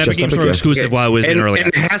 It was an Epic Games Store exclusive while it was in early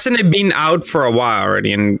access. And hasn't it been out for a while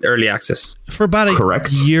already in early access? For about a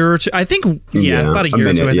year or two. I think, about a year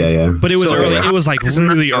or two. Yeah. But it was early. It was like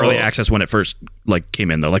really early access when it first like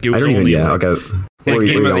came in, though. Like it was only it's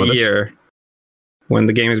Game of the Year when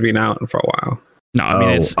the game has been out for a while. No, I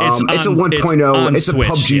mean it's a 1.0. It's a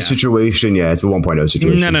PUBG situation. Yeah, it's a 1.0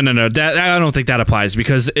 situation. No. That I don't think that applies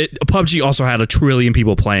because PUBG also had 1 trillion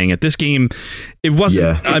people playing it. This game, it wasn't.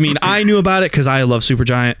 Yeah. I mean, I knew about it because I love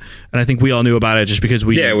Supergiant, and I think we all knew about it just because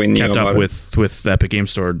we kept up with Epic Game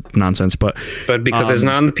Store nonsense. But because it's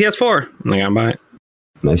not on the PS4, I'm not gonna buy it.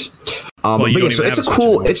 Nice. So it's a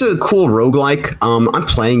cool roguelike. I'm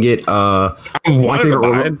playing it.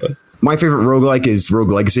 My favorite roguelike is Rogue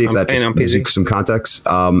Legacy, if that just gives you some context.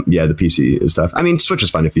 The PC is stuff. I mean, Switch is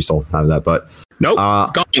fine if you still have that, but nope,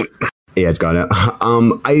 gone. Yeah, it's gone.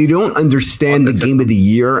 I don't understand the Game of the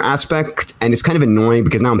Year aspect, and it's kind of annoying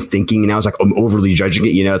because now I'm thinking, and I was like, I'm overly judging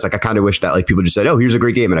it. You know, it's like I kind of wish that like people just said, "Oh, here's a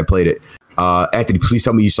great game," and I played it. Anthony, please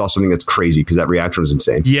tell me you saw something that's crazy because that reaction was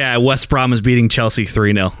insane. Yeah, West Brom is beating Chelsea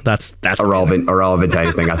 3-0. That's irrelevant to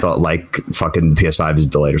anything. I thought like fucking PS5 is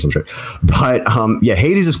delayed or some shit. But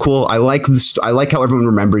Hades is cool. I like this. I like how everyone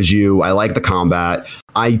remembers you. I like the combat.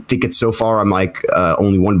 I think it's so far I'm like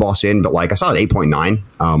only one boss in, but like I saw it 8.9.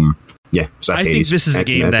 So that's I think this is a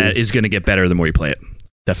game that is going to get better the more you play it.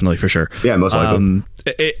 Definitely, for sure. Yeah, most likely.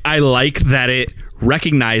 I like that it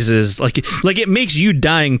recognizes like it makes you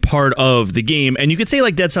dying part of the game, and you could say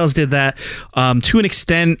like Dead Cells did that to an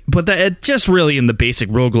extent, but that it just really in the basic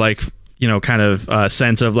roguelike kind of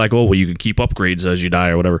sense of like, oh well, you can keep upgrades as you die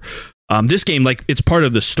or whatever. This game, like, it's part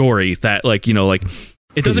of the story that like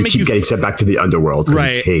it doesn't make you getting sent back to the underworld,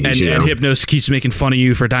 right? It's Hades, and Hypnos keeps making fun of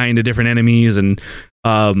you for dying to different enemies, and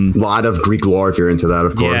a lot of Greek lore if you're into that,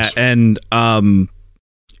 of course. Yeah, and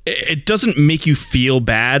it doesn't make you feel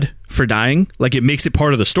bad for dying. Like, it makes it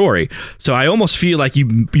part of the story. So I almost feel like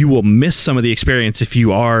you will miss some of the experience if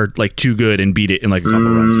you are like too good and beat it in like a couple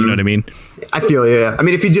runs. You know what I mean? I feel I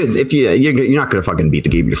mean, you're not gonna fucking beat the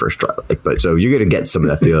game your first try, but so you're gonna get some of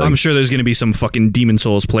that feeling. I'm sure there's gonna be some fucking Demon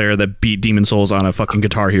Souls player that beat Demon Souls on a fucking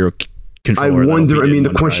Guitar Hero controller. I wonder. I mean, the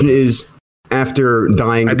question is, after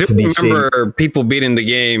dying I do remember people beating the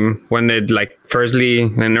game when it firstly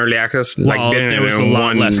in early access. Well, there was a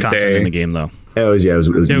lot less content in the game though.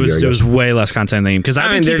 It was way less content in the game because I've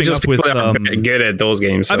been keeping up with good at those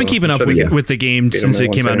games. So I've been keeping up with the game since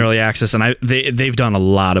it came out in early access, and they've done a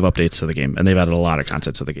lot of updates to the game, and they've added a lot of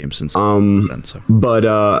content to the game since then. So. But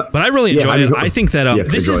I really enjoyed it. I think that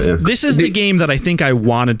this is the game that I think I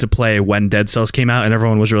wanted to play when Dead Cells came out, and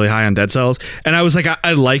everyone was really high on Dead Cells, and I was like,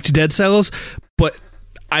 I liked Dead Cells, but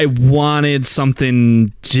I wanted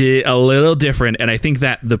something a little different, and I think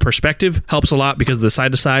that the perspective helps a lot because the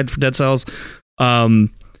side to side for Dead Cells. I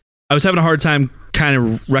was having a hard time kind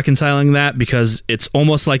of reconciling that because it's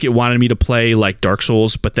almost like it wanted me to play like Dark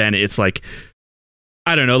Souls, but then it's like,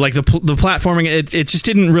 I don't know, like the platforming, it just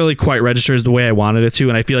didn't really quite register as the way I wanted it to.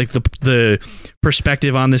 And I feel like the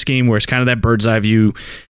perspective on this game, where it's kind of that bird's eye view,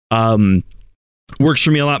 works for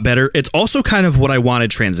me a lot better. It's also kind of what I wanted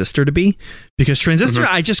Transistor to be, because Transistor,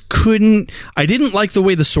 I didn't like the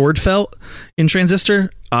way the sword felt in Transistor.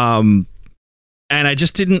 And I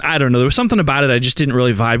just didn't, I don't know, there was something about it I just didn't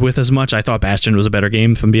really vibe with as much. I thought Bastion was a better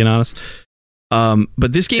game, if I'm being honest.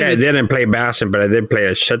 But this game, I didn't play Bastion, but I did play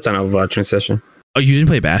a shit ton of Transition. Oh, you didn't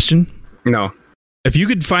play Bastion? No. If you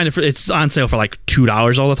could find it, it's on sale for like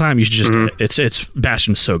 $2 all the time. You should just get it. It's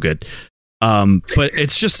Bastion's so good. But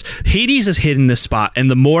it's just Hades is hidden this spot, and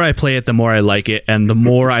the more I play it, the more I like it, and the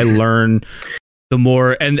more I learn, the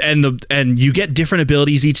more and you get different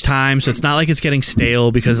abilities each time, so it's not like it's getting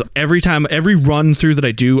stale, because every run through that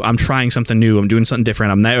I do, I'm trying something new, I'm doing something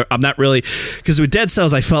different. I'm not really, because with Dead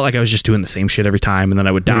Cells I felt like I was just doing the same shit every time, and then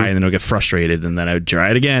I would die and then I would get frustrated, and then I would try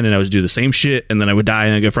it again and I would do the same shit and then I would die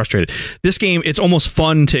and I'd get frustrated. This game, it's almost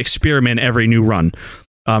fun to experiment every new run,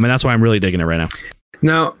 and that's why I'm really digging it right now.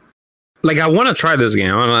 Now, like, I want to try this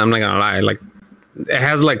game. I'm not gonna lie. Like, it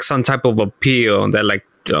has like some type of appeal that like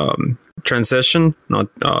Transition, not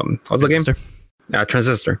what's the game?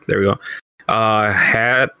 Transistor. There we go.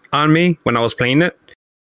 Had on me when I was playing it.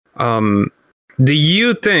 Do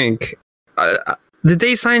you think did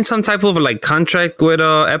they sign some type of like contract with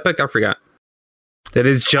Epic? I forgot. That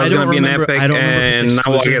it's just gonna be an Epic, and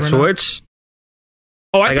now I get Switch.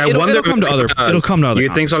 Oh, like, it'll come to other. It'll come to other.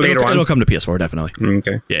 You think so later on? It'll come to PS4 definitely.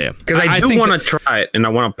 Okay. Yeah. Because I do want to try it and I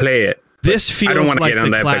want to play it. This feels like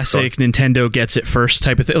the classic Nintendo gets it first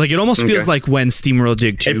type of thing. Like, it almost feels like when SteamWorld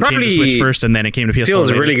Dig 2 came to Switch first and then it came to PS4. It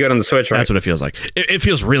feels really good on the Switch, right? That's what it feels like. It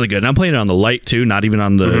feels really good. And I'm playing it on the Lite too, not even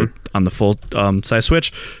on the full size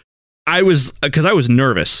Switch. I was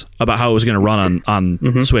nervous about how it was going to run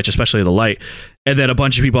on Switch, especially the Lite. And then a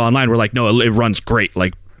bunch of people online were like, no, it runs great.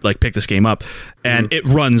 Like pick this game up, and it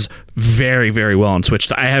runs very, very well on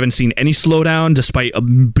Switch. I haven't seen any slowdown despite a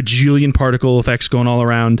bajillion particle effects going all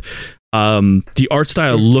around. The art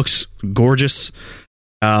style looks gorgeous.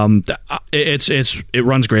 It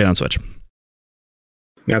runs great on Switch.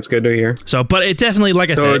 That's good to hear. So, but it definitely, like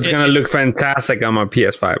I said, it's gonna look fantastic on my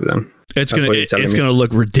PS5 then. It's gonna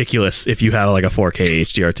look ridiculous if you have like a 4K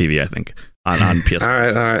HDR TV, I think. On PS4.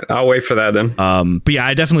 All right. I'll wait for that then. But yeah,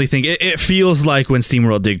 I definitely think it feels like when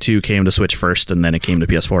SteamWorld Dig 2 came to Switch first, and then it came to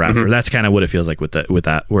PS4 after. That's kind of what it feels like with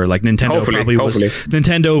that. Where like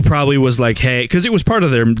Nintendo probably was like, hey, because it was part of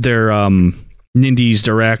their Nindies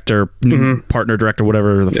Direct or Partner Direct or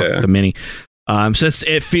whatever the fuck, the mini. So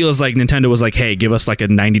it feels like Nintendo was like, hey, give us like a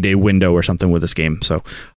 90-day window or something with this game. So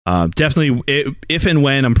definitely, if and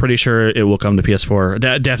when, I'm pretty sure it will come to PS4.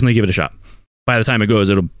 Definitely give it a shot. By the time it goes,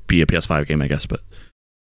 it'll be a PS5 game, I guess. But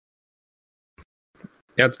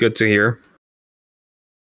yeah, it's good to hear.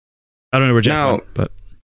 I don't know where Jeff went, but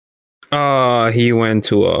he went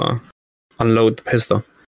to unload the pistol.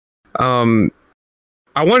 I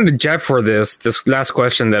wanted Jeff for this last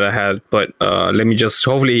question that I had, but let me just,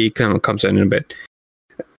 hopefully he comes in a bit.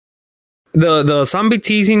 The zombie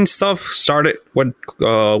teasing stuff started with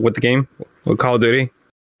the game, with Call of Duty,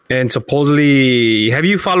 and supposedly, have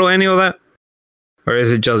you followed any of that? Or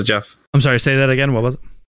is it just Jeff? I'm sorry, say that again. What was it?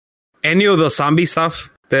 Any of the zombie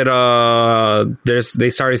stuff that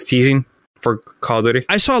they started teasing for Call of Duty?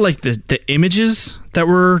 I saw like the images that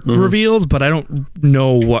were revealed, but I don't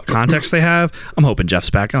know what context they have. I'm hoping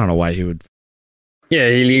Jeff's back. I don't know why he would.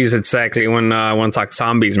 Yeah, he leaves exactly when I want to talk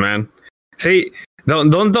zombies, man. See,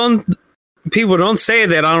 don't people don't say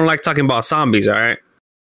that I don't like talking about zombies. All right.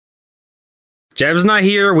 Jeff's not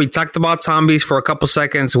here. We talked about zombies for a couple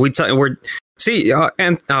seconds.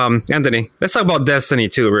 Anthony, let's talk about Destiny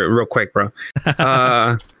too, real quick, bro.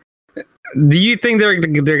 Do you think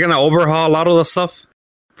they're gonna overhaul a lot of the stuff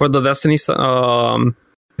for the Destiny stuff?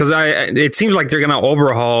 Because it seems like they're gonna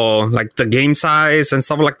overhaul like the game size and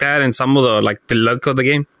stuff like that, and some of the look of the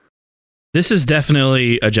game. This is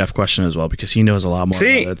definitely a Jeff question as well, because he knows a lot more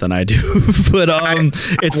about it than I do. But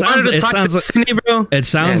it sounds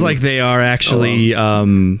like they are actually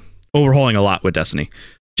overhauling a lot with Destiny.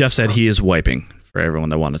 Jeff said he is wiping, for everyone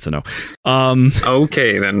that wanted to know.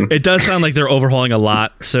 Okay, then. It does sound like they're overhauling a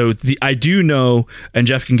lot. So I do know, and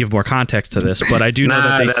Jeff can give more context to this, but I do know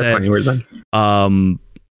that they said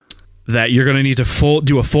that you're going to need to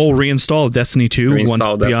do a full reinstall of Destiny 2 once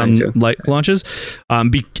beyond Light launches.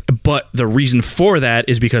 But the reason for that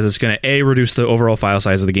is because it's going to reduce the overall file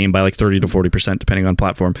size of the game by like 30 to 40%, depending on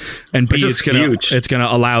platform, and B, it's going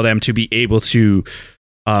to allow them to be able to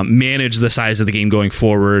manage the size of the game going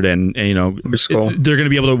forward, and they're going to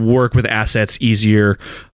be able to work with assets easier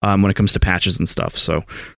when it comes to patches and stuff. So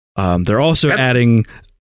they're also adding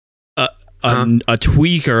a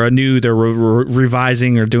tweak or they're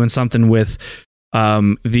revising or doing something with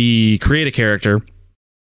the create a character.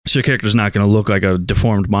 So your character's not going to look like a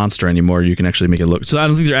deformed monster anymore. You can actually make it look. So I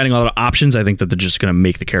don't think they're adding a lot of options. I think that they're just going to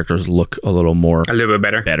make the characters look a little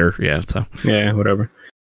bit better. Yeah. So yeah, whatever.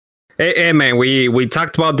 Hey man, we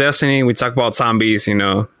talked about Destiny. We talked about zombies.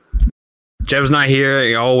 Jeb's not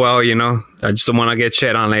here. Oh well, you know. I just don't want to get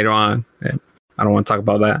shit on later on. I don't want to talk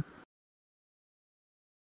about that.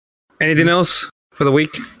 Anything else for the week?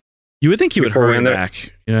 You would think he would hurry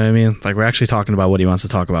back. You know what I mean? Like, we're actually talking about what he wants to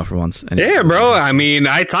talk about for once. Yeah, bro. I mean,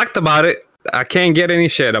 I talked about it. I can't get any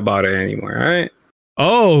shit about it anymore. All right.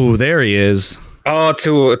 Oh, there he is. Oh,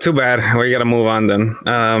 too bad. We gotta move on then.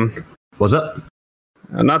 What's up?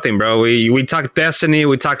 Nothing, bro. We talked Destiny,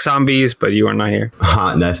 we talked zombies, but you were not here.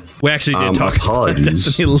 Nice. We actually did talk about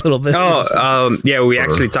Destiny a little bit. Yeah, we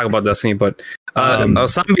actually talk about Destiny, but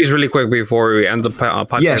zombies really quick before we end the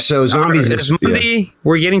podcast. Yeah, so zombies is Monday. Yeah.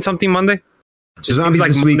 We're getting something Monday. So zombies like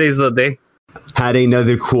this Monday's week the day. had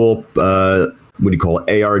another cool what do you call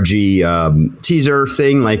it, ARG teaser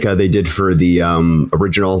thing like they did for the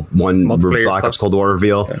original one Black Ops Cold War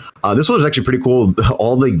reveal. Yeah. This one was actually pretty cool.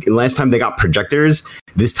 Last time they got projectors,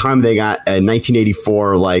 this time they got a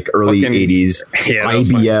 1984 like early 80s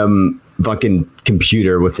IBM fucking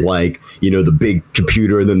computer with like, you know, the big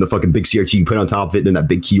computer and then the fucking big CRT you put on top of it, then that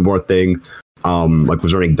big keyboard thing like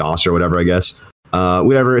was running DOS or whatever, I guess.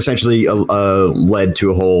 Whatever essentially led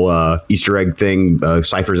to a whole Easter egg thing,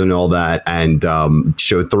 ciphers and all that, and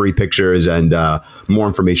showed 3 pictures and more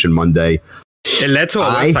information Monday. It led to a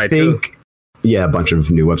website too. Yeah, a bunch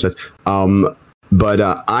of new websites. But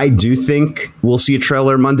I do think we'll see a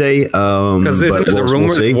trailer Monday. Because isn't it the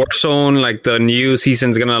rumor that Warzone, like the new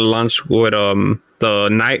season's gonna launch with the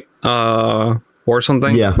night Warzone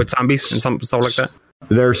thing with zombies and some stuff like that?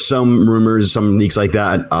 There's some rumors, some leaks like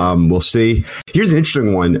that. We'll see. Here's an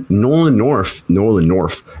interesting one. Nolan North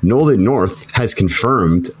has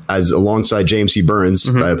confirmed, as alongside James C. Burns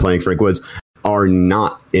playing Frank Woods, are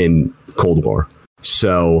not in Cold War.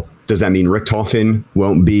 So does that mean Richtofen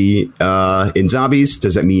won't be in zombies?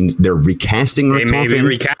 Does that mean they're recasting Richtofen? They maybe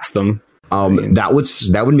recast them.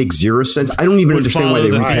 That would make zero sense. I don't even understand why they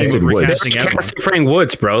recasted Woods. Recasting Frank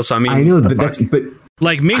Woods, bro. So I mean, I know, but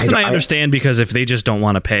like Mason, I understand because if they just don't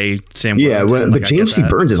want to pay Sam, yeah, but James C.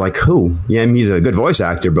 Burns is like who? Yeah, I mean, he's a good voice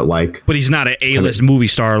actor, but he's not an A-list movie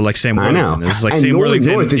star like Sam Worthington. It's like Sam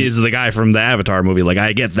Worthington is the guy from the Avatar movie. Like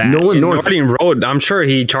I get that. Nolan North Road, I'm sure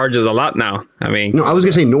he charges a lot now. I mean, no, I was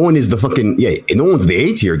gonna say Nolan is the fucking Nolan's the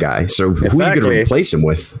A-tier guy. So who are you gonna replace him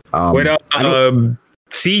with?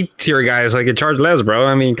 C-tier guys like it charge less, bro.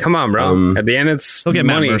 I mean, come on, bro. At the end, it's they'll get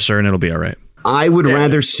money. Matt Mercer and it'll be all right. I would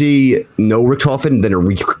rather see no Richtofen than a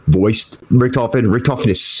voiced Richtofen. Richtofen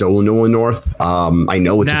is so Nolan North. I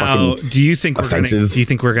know it's now, fucking do you think offensive. Do you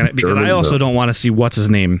think we're gonna? Because German, I also don't want to see what's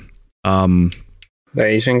his name. The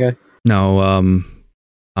Asian guy. No.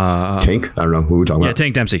 Tank. I don't know who we're talking about. Yeah,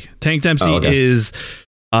 Tank Dempsey. Tank Dempsey is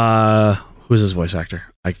who's his voice actor?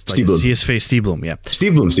 Steve Bloom. See his face, Steve Bloom. Yeah.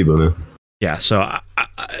 Steve Bloom. Yeah. Yeah, so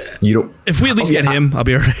you don't. If we at least get him, I'll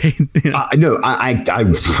be all right. You know? No,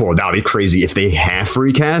 that'd be crazy if they half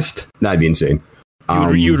recast. That'd be insane.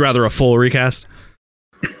 You would rather a full recast?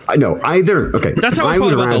 I know either. Okay, that's how I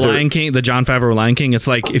felt about the Lion King, the Jon Favreau Lion King. It's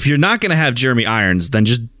like if you're not going to have Jeremy Irons, then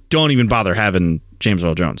just don't even bother having James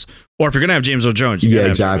Earl Jones. Or if you're going to have James Earl Jones,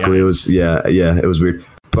 exactly. It was it was weird.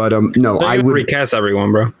 But no, I would recast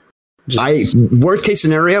everyone, bro. Worst case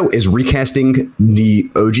scenario is recasting the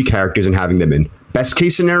OG characters and having them in. Best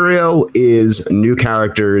case scenario is new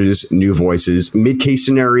characters, new voices. Mid case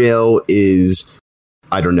scenario is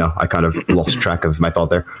I don't know. I kind of lost track of my thought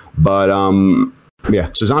there. But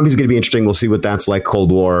so zombies is going to be interesting. We'll see what that's like.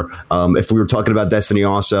 Cold War. If we were talking about Destiny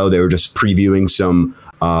also, they were just previewing some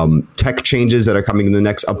tech changes that are coming in the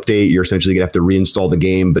next update. You're essentially going to have to reinstall the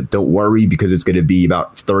game, but don't worry because it's going to be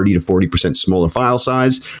about 30 to 40% smaller file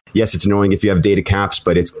size. Yes, it's annoying if you have data caps,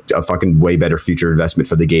 but it's a fucking way better future investment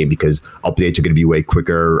for the game because updates are going to be way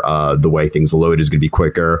quicker. The way things load is going to be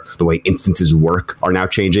quicker. The way instances work are now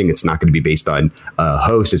changing. It's not going to be based on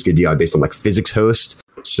host. It's going to be based on like physics host.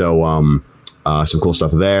 So some cool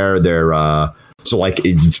stuff there. So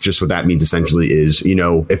it's just what that means essentially is, you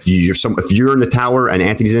know, if you're in the tower and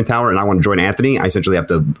Anthony's in the tower and I want to join Anthony, I essentially have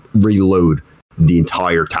to reload the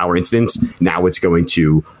entire tower instance. Now it's going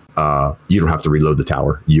to you don't have to reload the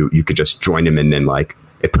tower. You could just join him and then like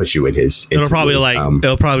it puts you in his. It'll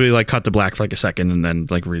probably cut to black for like a second and then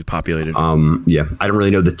like repopulate it. Yeah, I don't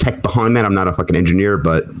really know the tech behind that. I'm not a fucking engineer,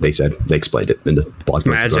 but they explained it in the blog post.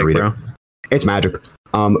 Magic, bro. It's magic.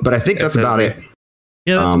 But I think that's about it.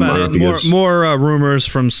 Yeah, that's about it. More rumors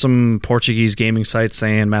from some Portuguese gaming sites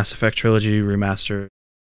saying Mass Effect Trilogy remastered.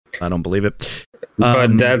 I don't believe it.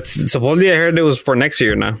 But that's supposedly I heard it was for next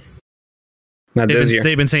year now. Not this year.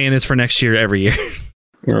 They've been saying it's for next year every year.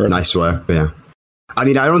 Nice way. Yeah. I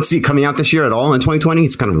mean, I don't see it coming out this year at all in 2020.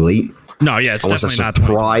 It's kind of late. No, yeah, it's unless definitely a not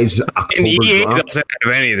surprise And October EA drop. doesn't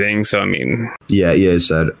have anything, so I mean, Yeah, EA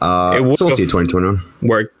said. So we'll see 2021.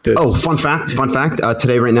 work this. Oh, fun fact.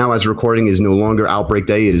 Today, right now, as recording, is no longer Outbreak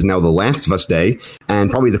Day. It is now The Last of Us Day. And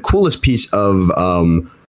probably the coolest piece of,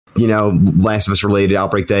 Last of Us related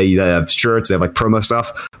Outbreak Day, they have shirts, they have like promo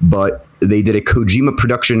stuff, but they did a Kojima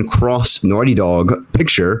production cross Naughty Dog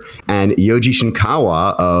picture, and Yoji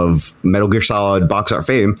Shinkawa of Metal Gear Solid box art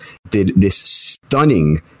fame did this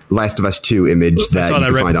stunning Last of Us 2 image that I saw you that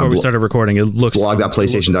can right find before on we started recording. It looks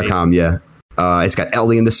blog.playstation.com. Yeah. It's got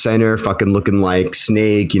Ellie in the center, fucking looking like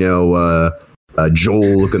Snake, Joel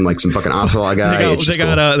looking like some fucking Ocelot guy.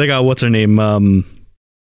 They got what's her name?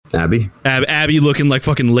 Abby? Abby looking like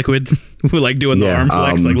fucking Liquid. Like doing the arm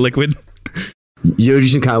flex like Liquid.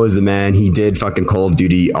 Yoji Shinkawa was the man. He did fucking Call of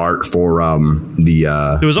Duty art for the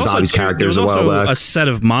there was also zombies characters there was a while also back. a set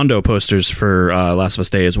of Mondo posters for Last of Us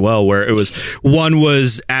Day as well, where it was one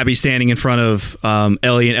was Abby standing in front of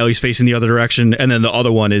Ellie and Ellie's facing the other direction, and then the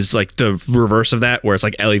other one is like the reverse of that, where it's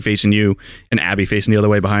like Ellie facing you and Abby facing the other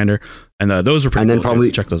way behind her. And those were pretty cool.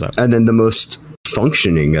 Probably check those out. And then the most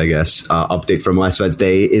functioning, I guess, update from Last of Us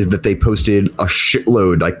Day is that they posted a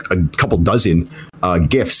shitload, like a couple dozen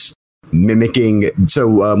GIFs mimicking. So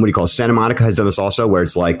what do you call it? Santa Monica has done this also, where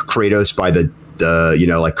it's like Kratos by the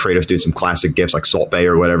like Kratos doing some classic GIFs like Salt Bay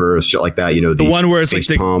or whatever, or shit like that. The one where it's like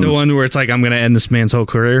the one where it's like I'm gonna end this man's whole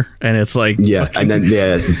career, and it's like and then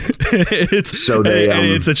it's so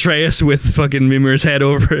they it's Atreus with fucking Mimir's head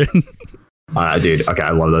over it. Dude, okay,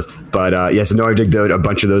 I love those. But so Naughty Dog did a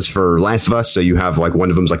bunch of those for Last of Us. So you have like one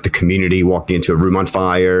of them's like the community walking into a room on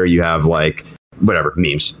fire. You have like whatever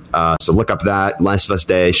memes. So look up that Last of Us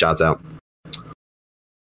Day. Shouts out.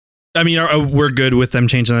 I mean, we're good with them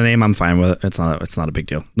changing the name. I'm fine with it. It's not a big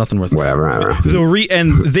deal. Nothing worth whatever.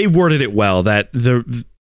 And they worded it well. That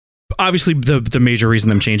obviously the major reason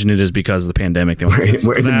them changing it is because of the pandemic.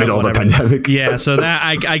 We're in the middle of the pandemic. Yeah, so that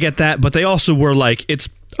I get that, but they also were like it's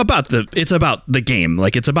about the game,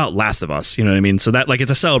 like it's about Last of Us, you know what I mean? So that like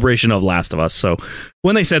it's a celebration of Last of Us. So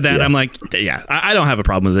when they said that, I'm like, yeah, I don't have a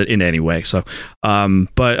problem with it in any way. So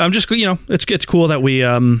but I'm just it's cool that we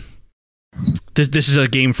this is a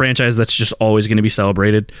game franchise that's just always going to be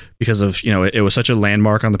celebrated because of it was such a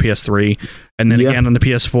landmark on the PS3, and then again on the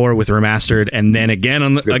PS4 with remastered, and then again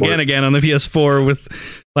on the again on the PS4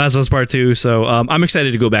 with Last of Us Part 2. So I'm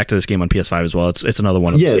excited to go back to this game on PS5 as well. It's another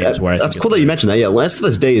one of those games where that's cool that you mentioned that. Yeah, Last of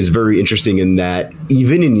Us Day is very interesting in that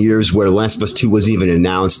even in years where Last of Us 2 wasn't even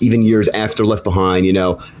announced, even years after Left Behind,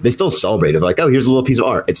 they still celebrate it. Like, oh, here's a little piece of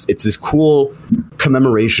art. It's this cool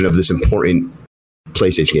commemoration of this important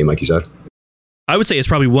PlayStation game, like you said. I would say it's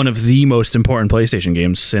probably one of the most important PlayStation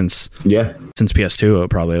games since PS2.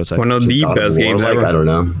 Probably I would say one of the best games ever. I don't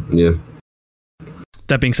know. Yeah.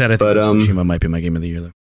 That being said, I think Tsushima might be my game of the year,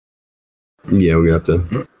 though. Yeah, we're gonna have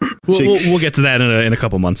to. We'll get to that in a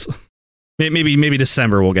couple months. Maybe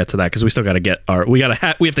December we'll get to that because we still got to get we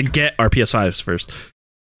have to get our PS5s first.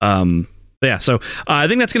 But yeah, so I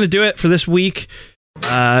think that's gonna do it for this week.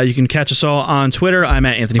 You can catch us all on Twitter. I'm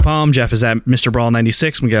at Anthony Palm. Jeff is at Mr. Brawl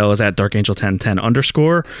 96. Miguel is at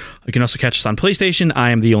DarkAngel1010_. You can also catch us on PlayStation.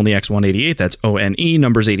 I am the only X188. That's ONE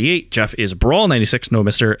numbers 88. Jeff is Brawl 96. No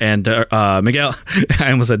Mr. And Miguel,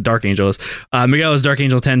 I almost said Dark Angel. Miguel is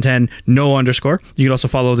DarkAngel1010. No _. You can also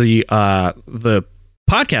follow the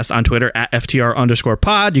podcast on Twitter at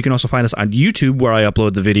FTR_pod. You can also find us on YouTube, where I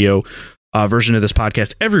upload the video version of this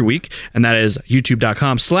podcast every week, and that is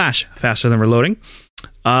youtube.com/fasterthanreloading.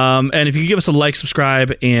 And if you give us a like,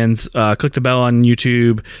 subscribe, and click the bell on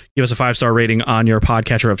YouTube, give us a 5-star rating on your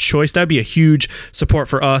podcatcher of choice, that'd be a huge support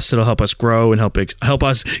for us. It'll help us grow and help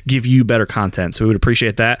us give you better content. So we would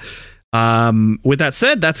appreciate that. With that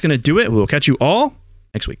said, that's going to do it. We'll catch you all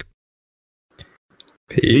next week.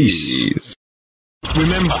 Peace.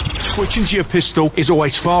 Remember, switching to your pistol is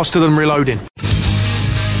always faster than reloading.